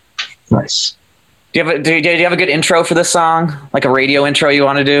Mind. Nice. Do you have a good intro for this song? Like a radio intro you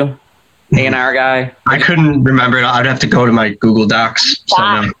want to do? A&R guy? I couldn't remember it. I'd have to go to my Google Docs. So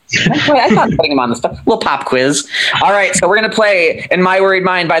no. I thought putting him on the spot. Little pop quiz. All right, so we're going to play In My Worried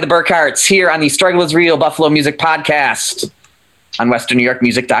Mind by the Burkharts here on the Struggle is Real Buffalo Music Podcast on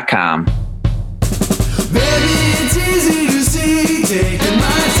westernnewyorkmusic.com. Baby, it's easy to see, taking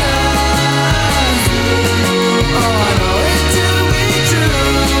my time. Oh, I know it to be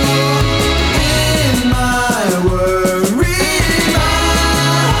true. In my worried mind.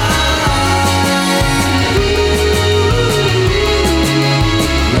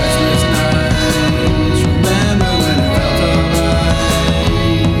 Restless nights, remember when it felt alright.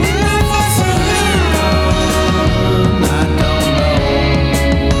 If I surrender,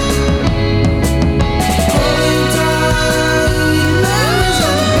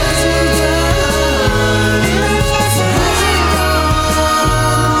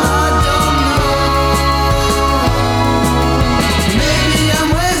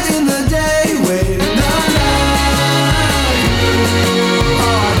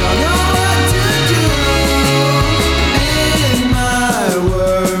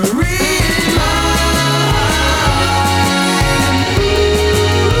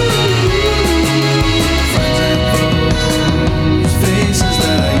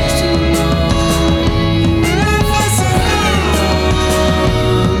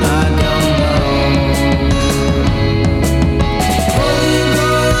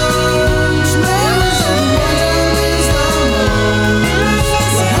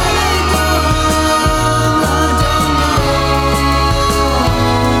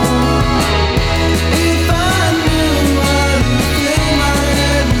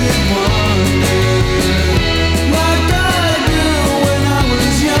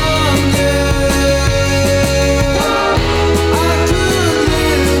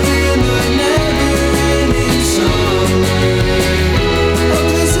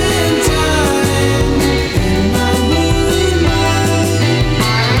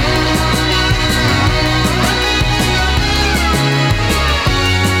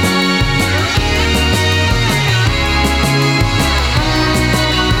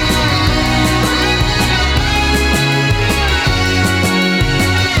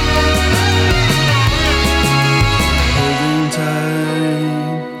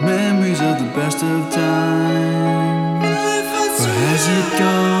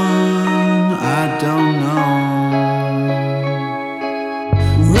 don't know.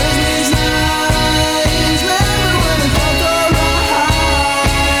 Restless nights, remember when it felt alright.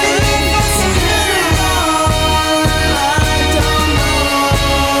 If it's all I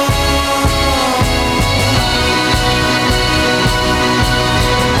don't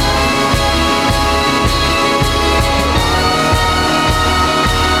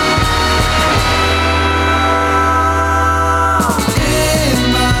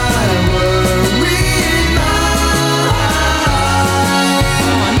in my worried mind,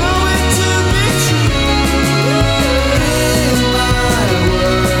 I know it to be true. In my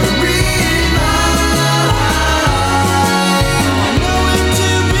worried mind, I know it to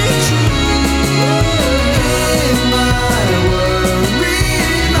be true. In my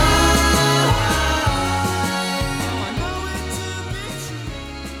worried mind, I know it to be true.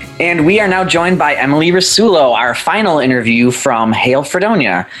 And we are now joined by Emily Rasulo, our final interview from Hail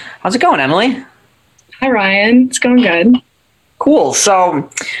Fredonia. How's it going, Emily? Hi, Ryan. It's going good. Cool. So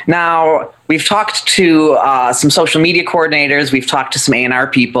now we've talked to some social media coordinators. We've talked to some A&R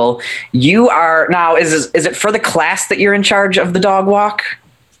people. You are now, is it for the class that you're in charge of the dog walk?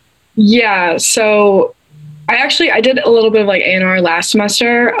 Yeah. So I did a little bit of like A&R last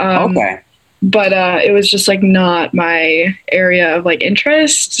semester. Okay. But it was just like not my area of like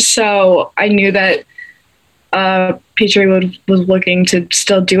interest. So I knew that Petrie was looking to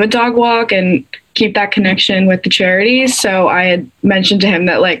still do a dog walk and keep that connection with the charities. So I had mentioned to him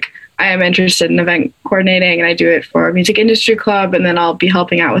that like I am interested in event coordinating and I do it for a music industry club, and then I'll be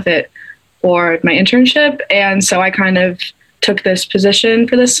helping out with it for my internship. And so I kind of took this position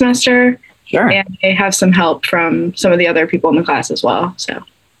for this semester. Sure. And I have some help from some of the other people in the class as well. So.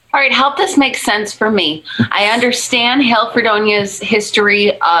 All right, help this make sense for me. I understand Hail Fredonia's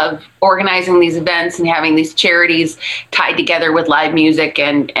history of organizing these events and having these charities tied together with live music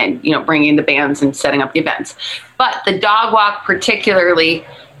and bringing the bands and setting up the events. But the dog walk particularly,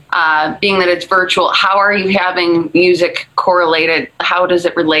 being that it's virtual, how are you having music correlated? How does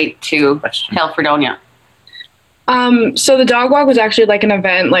it relate to Hail Fredonia? So the dog walk was actually like an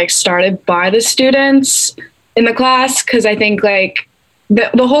event like started by the students in the class, because I think like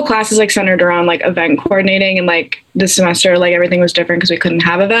the whole class is like centered around like event coordinating, and like this semester like everything was different because we couldn't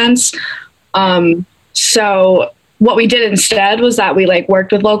have events. So what we did instead was that we like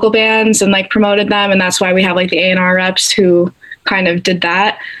worked with local bands and like promoted them, and that's why we have like the A&R reps who kind of did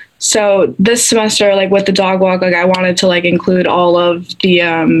that. So this semester, like with the dog walk, like I wanted to like include all of the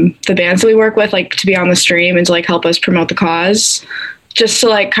bands that we work with, like to be on the stream and to like help us promote the cause, just to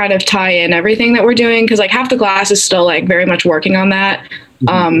like kind of tie in everything that we're doing. Cause like half the class is still like very much working on that.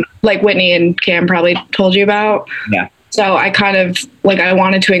 Like Whitney and Cam probably told you about. Yeah. So I kind of like, I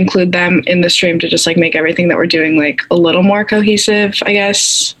wanted to include them in the stream to just like make everything that we're doing like a little more cohesive, I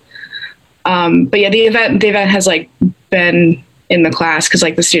guess. But yeah, the event has like been in the class because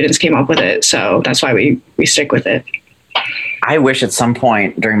like the students came up with it. So that's why we stick with it. I wish at some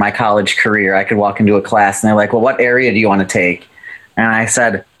point during my college career, I could walk into a class and they're like, well, what area do you want to take? And I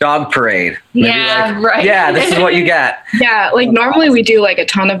said, dog parade. Yeah, right. Yeah, this is what you get. Yeah, like normally we do like a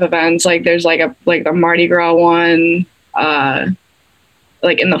ton of events. Like there's like the Mardi Gras one.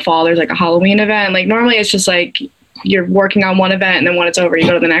 Like in the fall, there's like a Halloween event. Like normally it's just like you're working on one event and then when it's over, you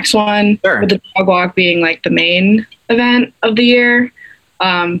go to the next one. Sure. With the dog walk being like the main event of the year.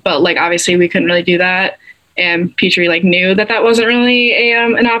 But like obviously we couldn't really do that. And Petrie like knew that wasn't really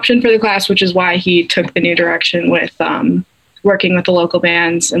an option for the class, which is why he took the new direction with working with the local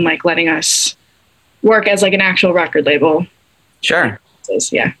bands and like letting us work as like an actual record label. Sure.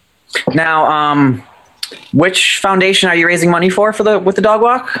 Yeah. Now, which foundation are you raising money for with the dog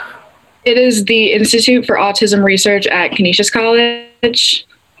walk? It is the Institute for Autism Research at Canisius College.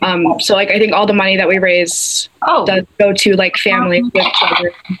 So like I think all the money that we raise does go to like families with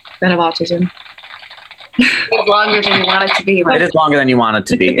children that have autism. It's longer than you want it to be. Right? It is longer than you want it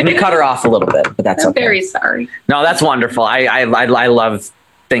to be. And you cut her off a little bit, but that's I'm okay. very sorry. No, that's wonderful. I love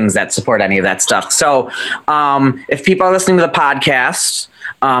things that support any of that stuff. So if people are listening to the podcast,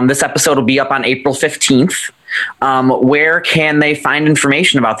 this episode will be up on April 15th. Where can they find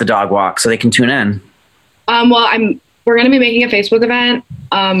information about the dog walk so they can tune in? We're going to be making a Facebook event.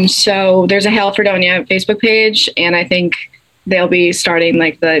 So there's a Hail Fredonia Facebook page, and I think they'll be starting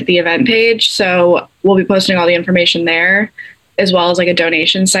like the event page. So we'll be posting all the information there, as well as like a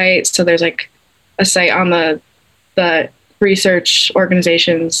donation site. So there's like a site on the research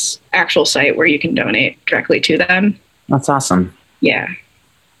organization's actual site where you can donate directly to them. That's awesome. Yeah.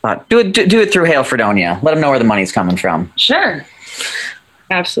 Do it through Hail Fredonia. Let them know where the money's coming from. Sure.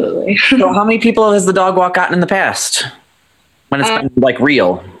 Absolutely. So how many people has the dog walk gotten in the past when it's been like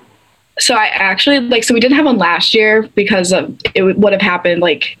real? So I actually so we didn't have one last year because of it would have happened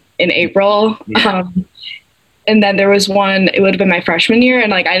like in April. Yeah. And then there was one, it would have been my freshman year,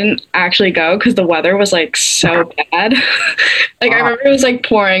 and like I didn't actually go because the weather was like so bad. Like I remember it was like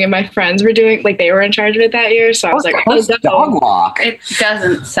pouring, and my friends were doing like they were in charge of it that year. So I was like, What's oh, dog walk? It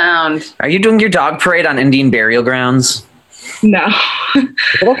doesn't sound. Are you doing your dog parade on Indian burial grounds? no. Is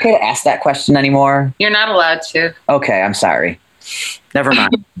it okay to ask that question anymore? You're not allowed to. Okay, I'm sorry. Never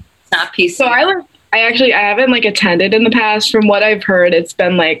mind. It's not PC. So I haven't like attended in the past. From what I've heard, it's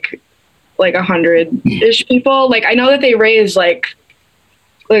been like 100-ish people. Like I know that they raised like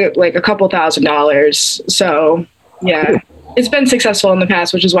a couple $1,000s. So yeah, it's been successful in the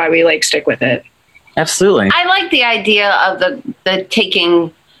past, which is why we like stick with it. Absolutely. I like the idea of the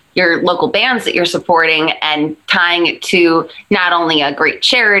taking your local bands that you're supporting and tying it to not only a great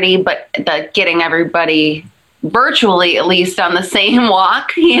charity, but the getting everybody virtually at least on the same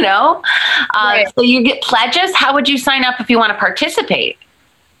walk, Right. So you get pledges. How would you sign up if you want to participate?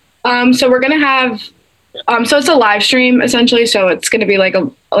 So we're gonna have, so it's a live stream essentially. So it's gonna be like a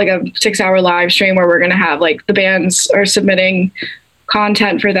 6-hour live stream where we're gonna have like the bands are submitting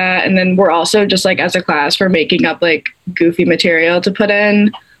content for that, and then we're also just like as a class we're making up like goofy material to put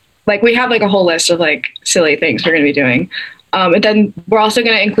in. Like we have like a whole list of like silly things we're gonna be doing. And then we're also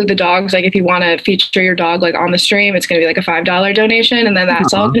gonna include the dogs. Like if you want to feature your dog like on the stream, it's gonna be like a $5 donation, and then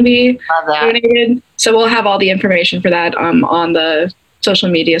that's all gonna be Love that. donated. So we'll have all the information for that on the social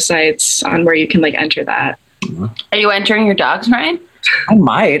media sites on where you can like enter that. Are you entering your dogs, Ryan? I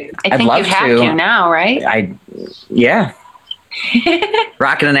might. I I'd think love you have to now, right? Yeah.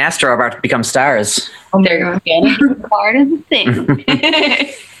 Rocket and Astro are about to become stars. Oh my They're god. getting part of the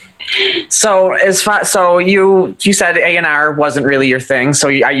thing. So so you said A&R wasn't really your thing. So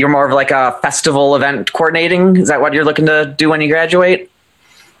you're more of like a festival event coordinating. Is that what you're looking to do when you graduate?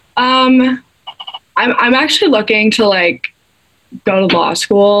 I'm actually looking to like go to law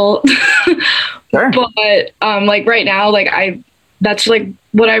school. Sure. But like right now, like that's like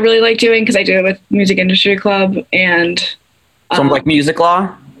what I really like doing because I do it with Music Industry Club and Some like music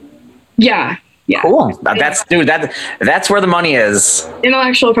law. yeah. Cool. That's where the money is.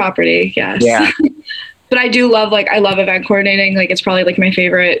 Intellectual property, yes. Yeah. But I do love I love event coordinating. Like it's probably like my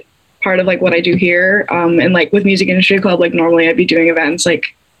favorite part of like what I do here. And like with Music Industry Club, like normally I'd be doing events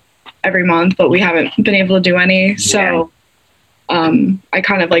like every month, but we haven't been able to do any. So I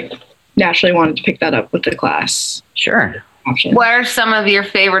kind of like naturally wanted to pick that up with the class Sure. option. What are some of your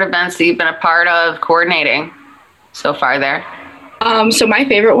favorite events that you've been a part of coordinating so far there? So my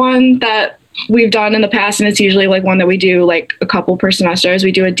favorite one that we've done in the past, and it's usually like one that we do like a couple per semester, is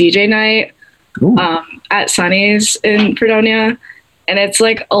we do a DJ night at Sunny's in Fredonia. And it's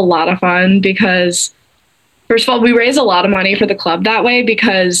like a lot of fun because first of all, we raise a lot of money for the club that way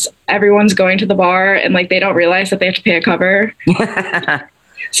because everyone's going to the bar and like they don't realize that they have to pay a cover.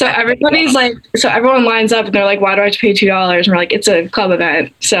 So everyone lines up and they're like, why do I have to pay $2? And we're like, it's a club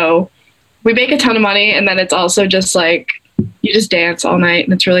event. So we make a ton of money, and then it's also just like you just dance all night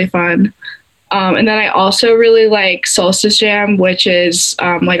and it's really fun. And then I also really like Solstice Jam, which is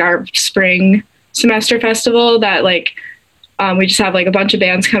like our spring semester festival that like we just have like a bunch of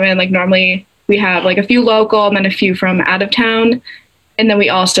bands come in. Like normally we have like a few local and then a few from out of town. And then we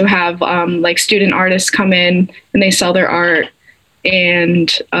also have like student artists come in and they sell their art,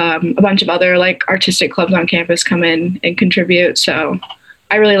 and a bunch of other like artistic clubs on campus come in and contribute. So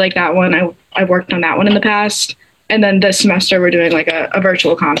I really like that one. I've worked on that one in the past. And then this semester we're doing like a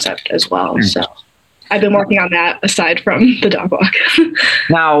virtual concept as well. So I've been working on that aside from the dog walk.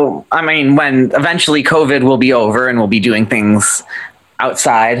 Now, I mean, when eventually COVID will be over and we'll be doing things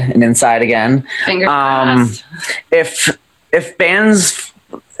outside and inside again. Fingers crossed.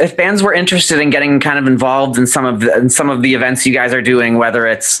 If bands were interested in getting kind of involved in some of the events you guys are doing, whether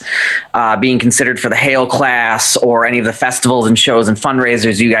it's being considered for the Hale class or any of the festivals and shows and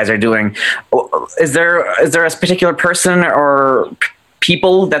fundraisers you guys are doing, is there a particular person or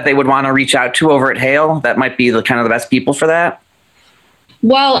people that they would want to reach out to over at Hale that might be the kind of the best people for that?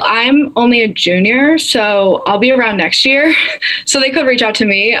 Well, I'm only a junior, so I'll be around next year. So they could reach out to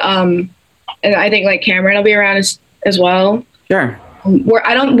me. And I think like Cameron will be around as well. Sure.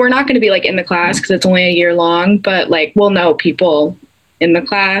 We're not going to be like in the class because it's only a year long, but like we'll know people in the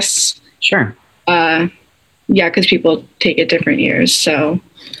class. Sure. Yeah, because people take it different years. So,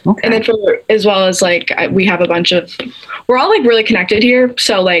 Okay. and then as well as like we have a bunch of, we're all like really connected here.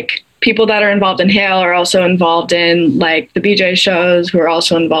 So like people that are involved in Hale are also involved in like the BJ shows, who are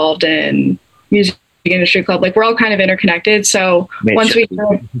also involved in Music Industry Club. Like we're all kind of interconnected. So once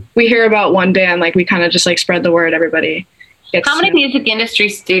we hear about one band, like we kind of just like spread the word. Everybody gets How many music industry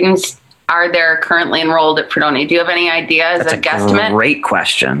students are there currently enrolled at Fredonia? Do you have any idea? Is That's a guesstimate? Great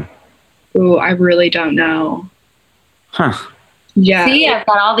question. Ooh, I really don't know. Huh. Yeah. See, I've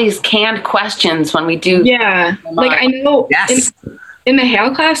got all these canned questions when we do. Yeah. Like I know Yes. in the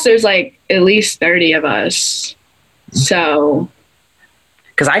Hale class, there's like at least 30 of us. So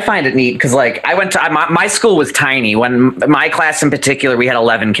Because I find it neat because like I went to my school was tiny. When my class in particular, we had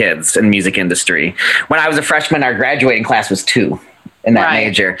 11 kids in the music industry. When I was a freshman, our graduating class was 2 in that Right.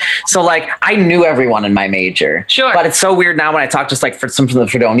 major. So like I knew everyone in my major. Sure. But it's so weird now when I talk just like for some of the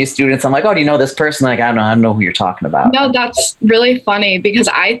Fredonia students, I'm like, oh, do you know this person? Like, I don't know who you're talking about. no, that's really funny because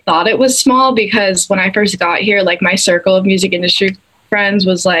I thought it was small because when I first got here, like my circle of music industry friends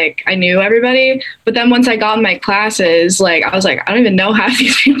was like I knew everybody, but then once I got in my classes, like I was like I don't even know half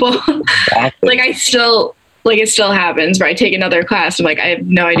these people. Exactly. Like it still happens where I take another class and like I have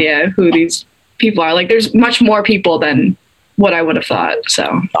no idea who these people are. Like there's much more people than what I would have thought.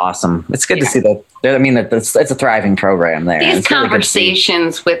 So Awesome. It's good to see that. I mean, it's a thriving program there. These It's really good to see.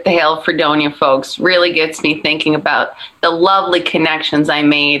 conversations with the Hail Fredonia folks really gets me thinking about the lovely connections I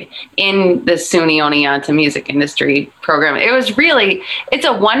made in the SUNY Oneonta music industry program. It's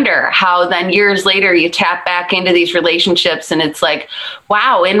a wonder how then years later you tap back into these relationships and it's like,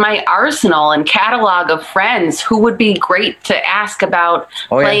 wow, in my arsenal and catalog of friends, who would be great to ask about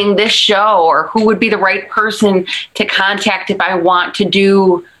playing this show, or who would be the right person to contact if I want to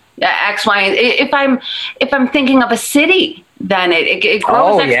do X, Y, if I'm thinking of a city, then it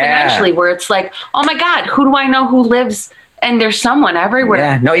grows exponentially where it's like, oh my God, who do I know who lives? And there's someone everywhere.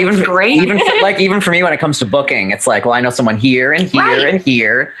 Yeah, no, It's great. even for me when it comes to booking, it's like, well, I know someone here and here Right. and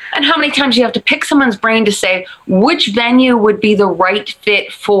here. And how many times you have to pick someone's brain to say which venue would be the right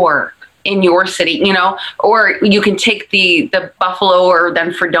fit for in your city, you know, or you can take the Buffalo or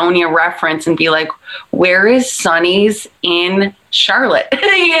then Fredonia reference and be like, where is Sonny's in Charlotte?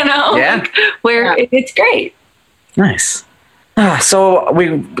 You know, Yeah. like, where it's great. Nice. So we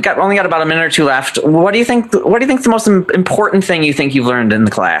only got about a minute or two left. What do you think? What do you think the most important thing you think you've learned in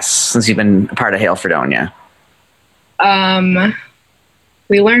the class since you've been a part of Hail Fredonia?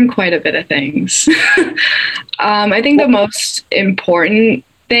 we learned quite a bit of things. I think the most important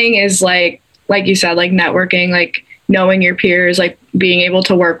thing is like you said, like networking, like knowing your peers, like being able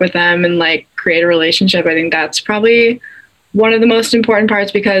to work with them and like create a relationship. I think that's probably one of the most important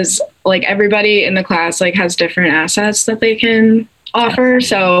parts because like everybody in the class like has different assets that they can offer.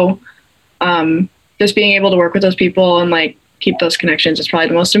 So just being able to work with those people and like keep those connections is probably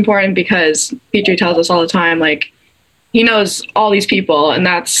the most important because Petrie tells us all the time, like he knows all these people and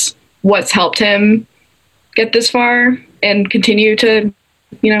that's what's helped him get this far and continue to,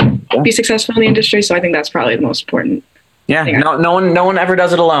 you know, be successful in the industry. So I think that's probably the most important. Yeah, no one ever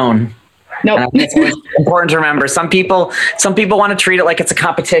does it alone. Nope. It's always important to remember. Some people want to treat it like it's a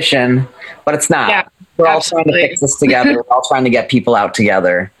competition, but it's not. Yeah, we're all trying to fix this together. We're all trying to get people out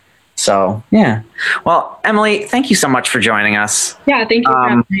together. So yeah. Well, Emily, thank you so much for joining us. Yeah, thank you for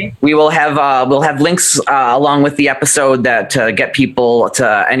having me. We will have we'll have links along with the episode that to get people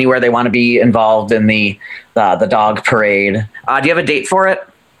to anywhere they want to be involved in the dog parade. Do you have a date for it?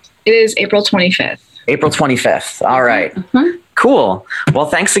 It is April 25th. April 25th. All right. Mm-hmm. Cool. Well,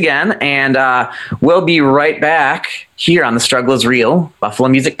 thanks again. And we'll be right back here on The Struggle is Real, Buffalo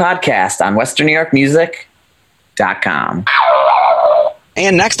Music Podcast on WesternNewYorkMusic.com.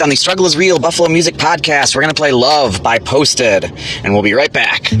 And next on the Struggle is Real Buffalo Music Podcast, we're going to play Love by Posted. And we'll be right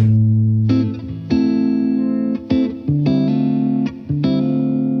back.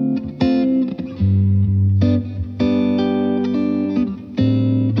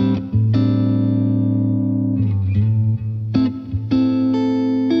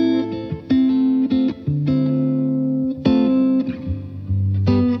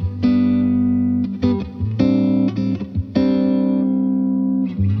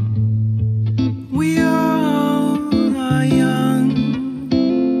 We all are young,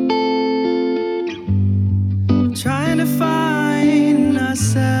 trying to find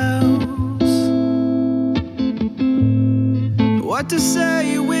ourselves. What to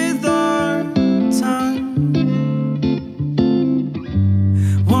say with our tongue?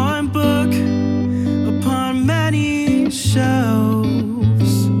 One book upon many shelves.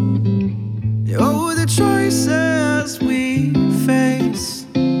 Oh, the choices we face.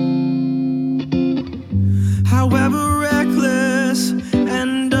 However reckless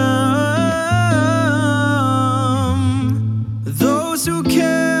and dumb, those who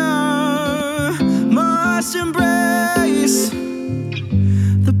care must embrace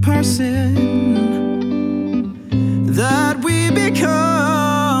the person that we become.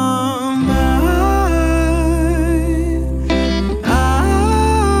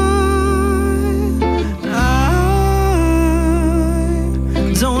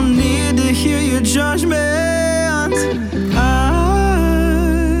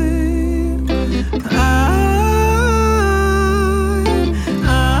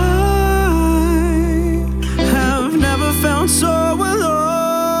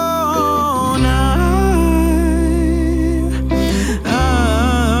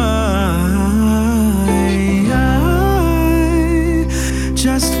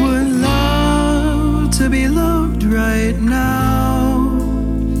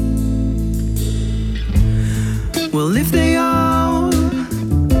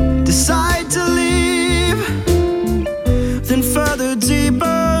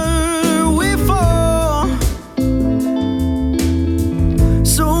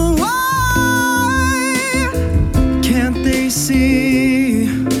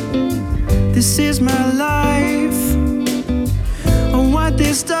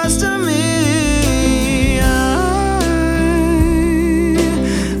 this does to me. I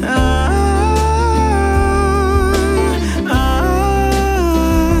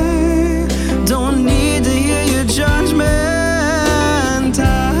don't need to hear your judgment.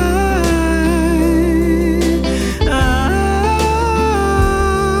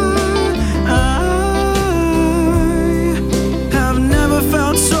 Have never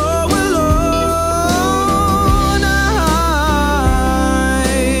felt so alone.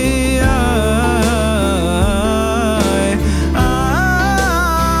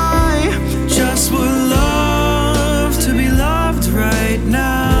 I just would love to be loved right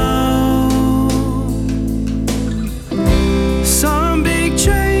now. Some big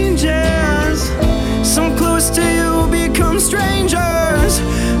changes, some close to you become strangers.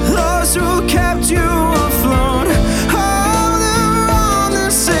 Those who kept you afloat, oh, they're on the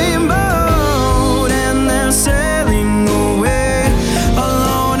same boat, and they're sailing away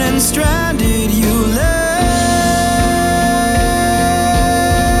alone and stranded. You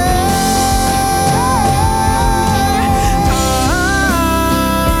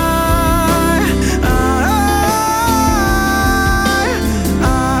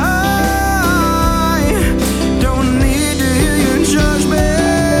I don't need to hear your judgment.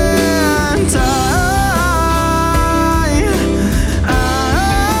 I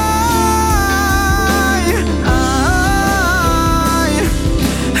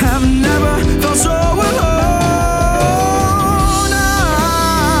have never felt so alone.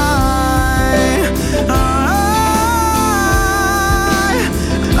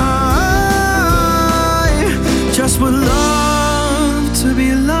 I just would love to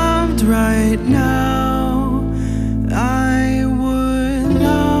be loved right now. I would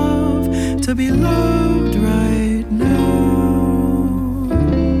love to be loved right now.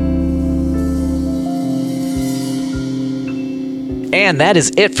 And that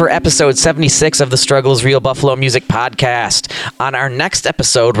is it for episode 76 of the Struggle is Real Buffalo Music Podcast. On our next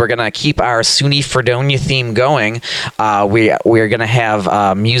episode, we're going to keep our SUNY Fredonia theme going. We're going to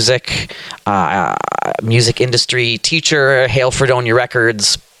have music industry teacher, Hail Fredonia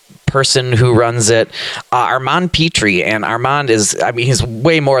Records person who runs it, Armand Petrie. And Armand he's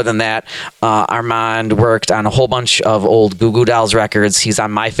way more than that. Armand worked on a whole bunch of old Goo Goo Dolls records. He's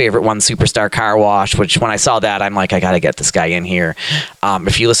on my favorite one, Superstar Car Wash, which when I saw that, I'm like, I got to get this guy in here.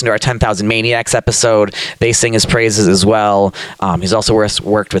 If you listen to our 10,000 Maniacs episode, they sing his praises as well. He's also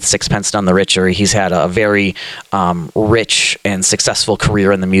worked with Sixpence None the Richer. He's had a very rich and successful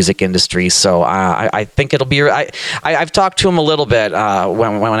career in the music industry. So I think it'll be... I've talked to him a little bit when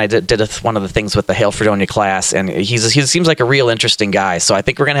I did one of the things with the Hail Fredonia class, and he seems like a real interesting guy, so I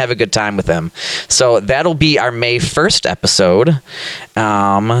think we're going to have a good time with him. So that'll be our May 1st episode.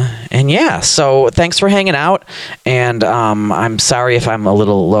 And yeah, so thanks for hanging out, and I'm sorry if I'm a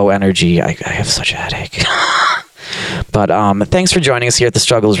little low energy. I have such a headache. But thanks for joining us here at the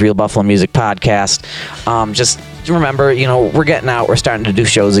Struggle is Real Buffalo Music Podcast. Just remember, we're getting out, we're starting to do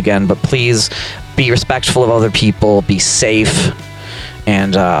shows again, but please be respectful of other people, be safe.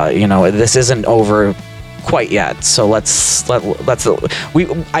 And this isn't over quite yet, so I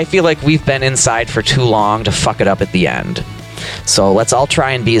feel like we've been inside for too long to fuck it up at the end. So let's all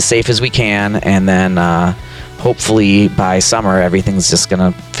try and be as safe as we can, and then hopefully by summer everything's just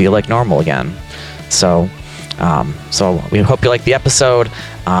gonna feel like normal again. So we hope you like the episode,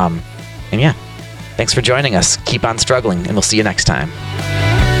 and yeah, thanks for joining us. Keep on struggling, and we'll see you next time.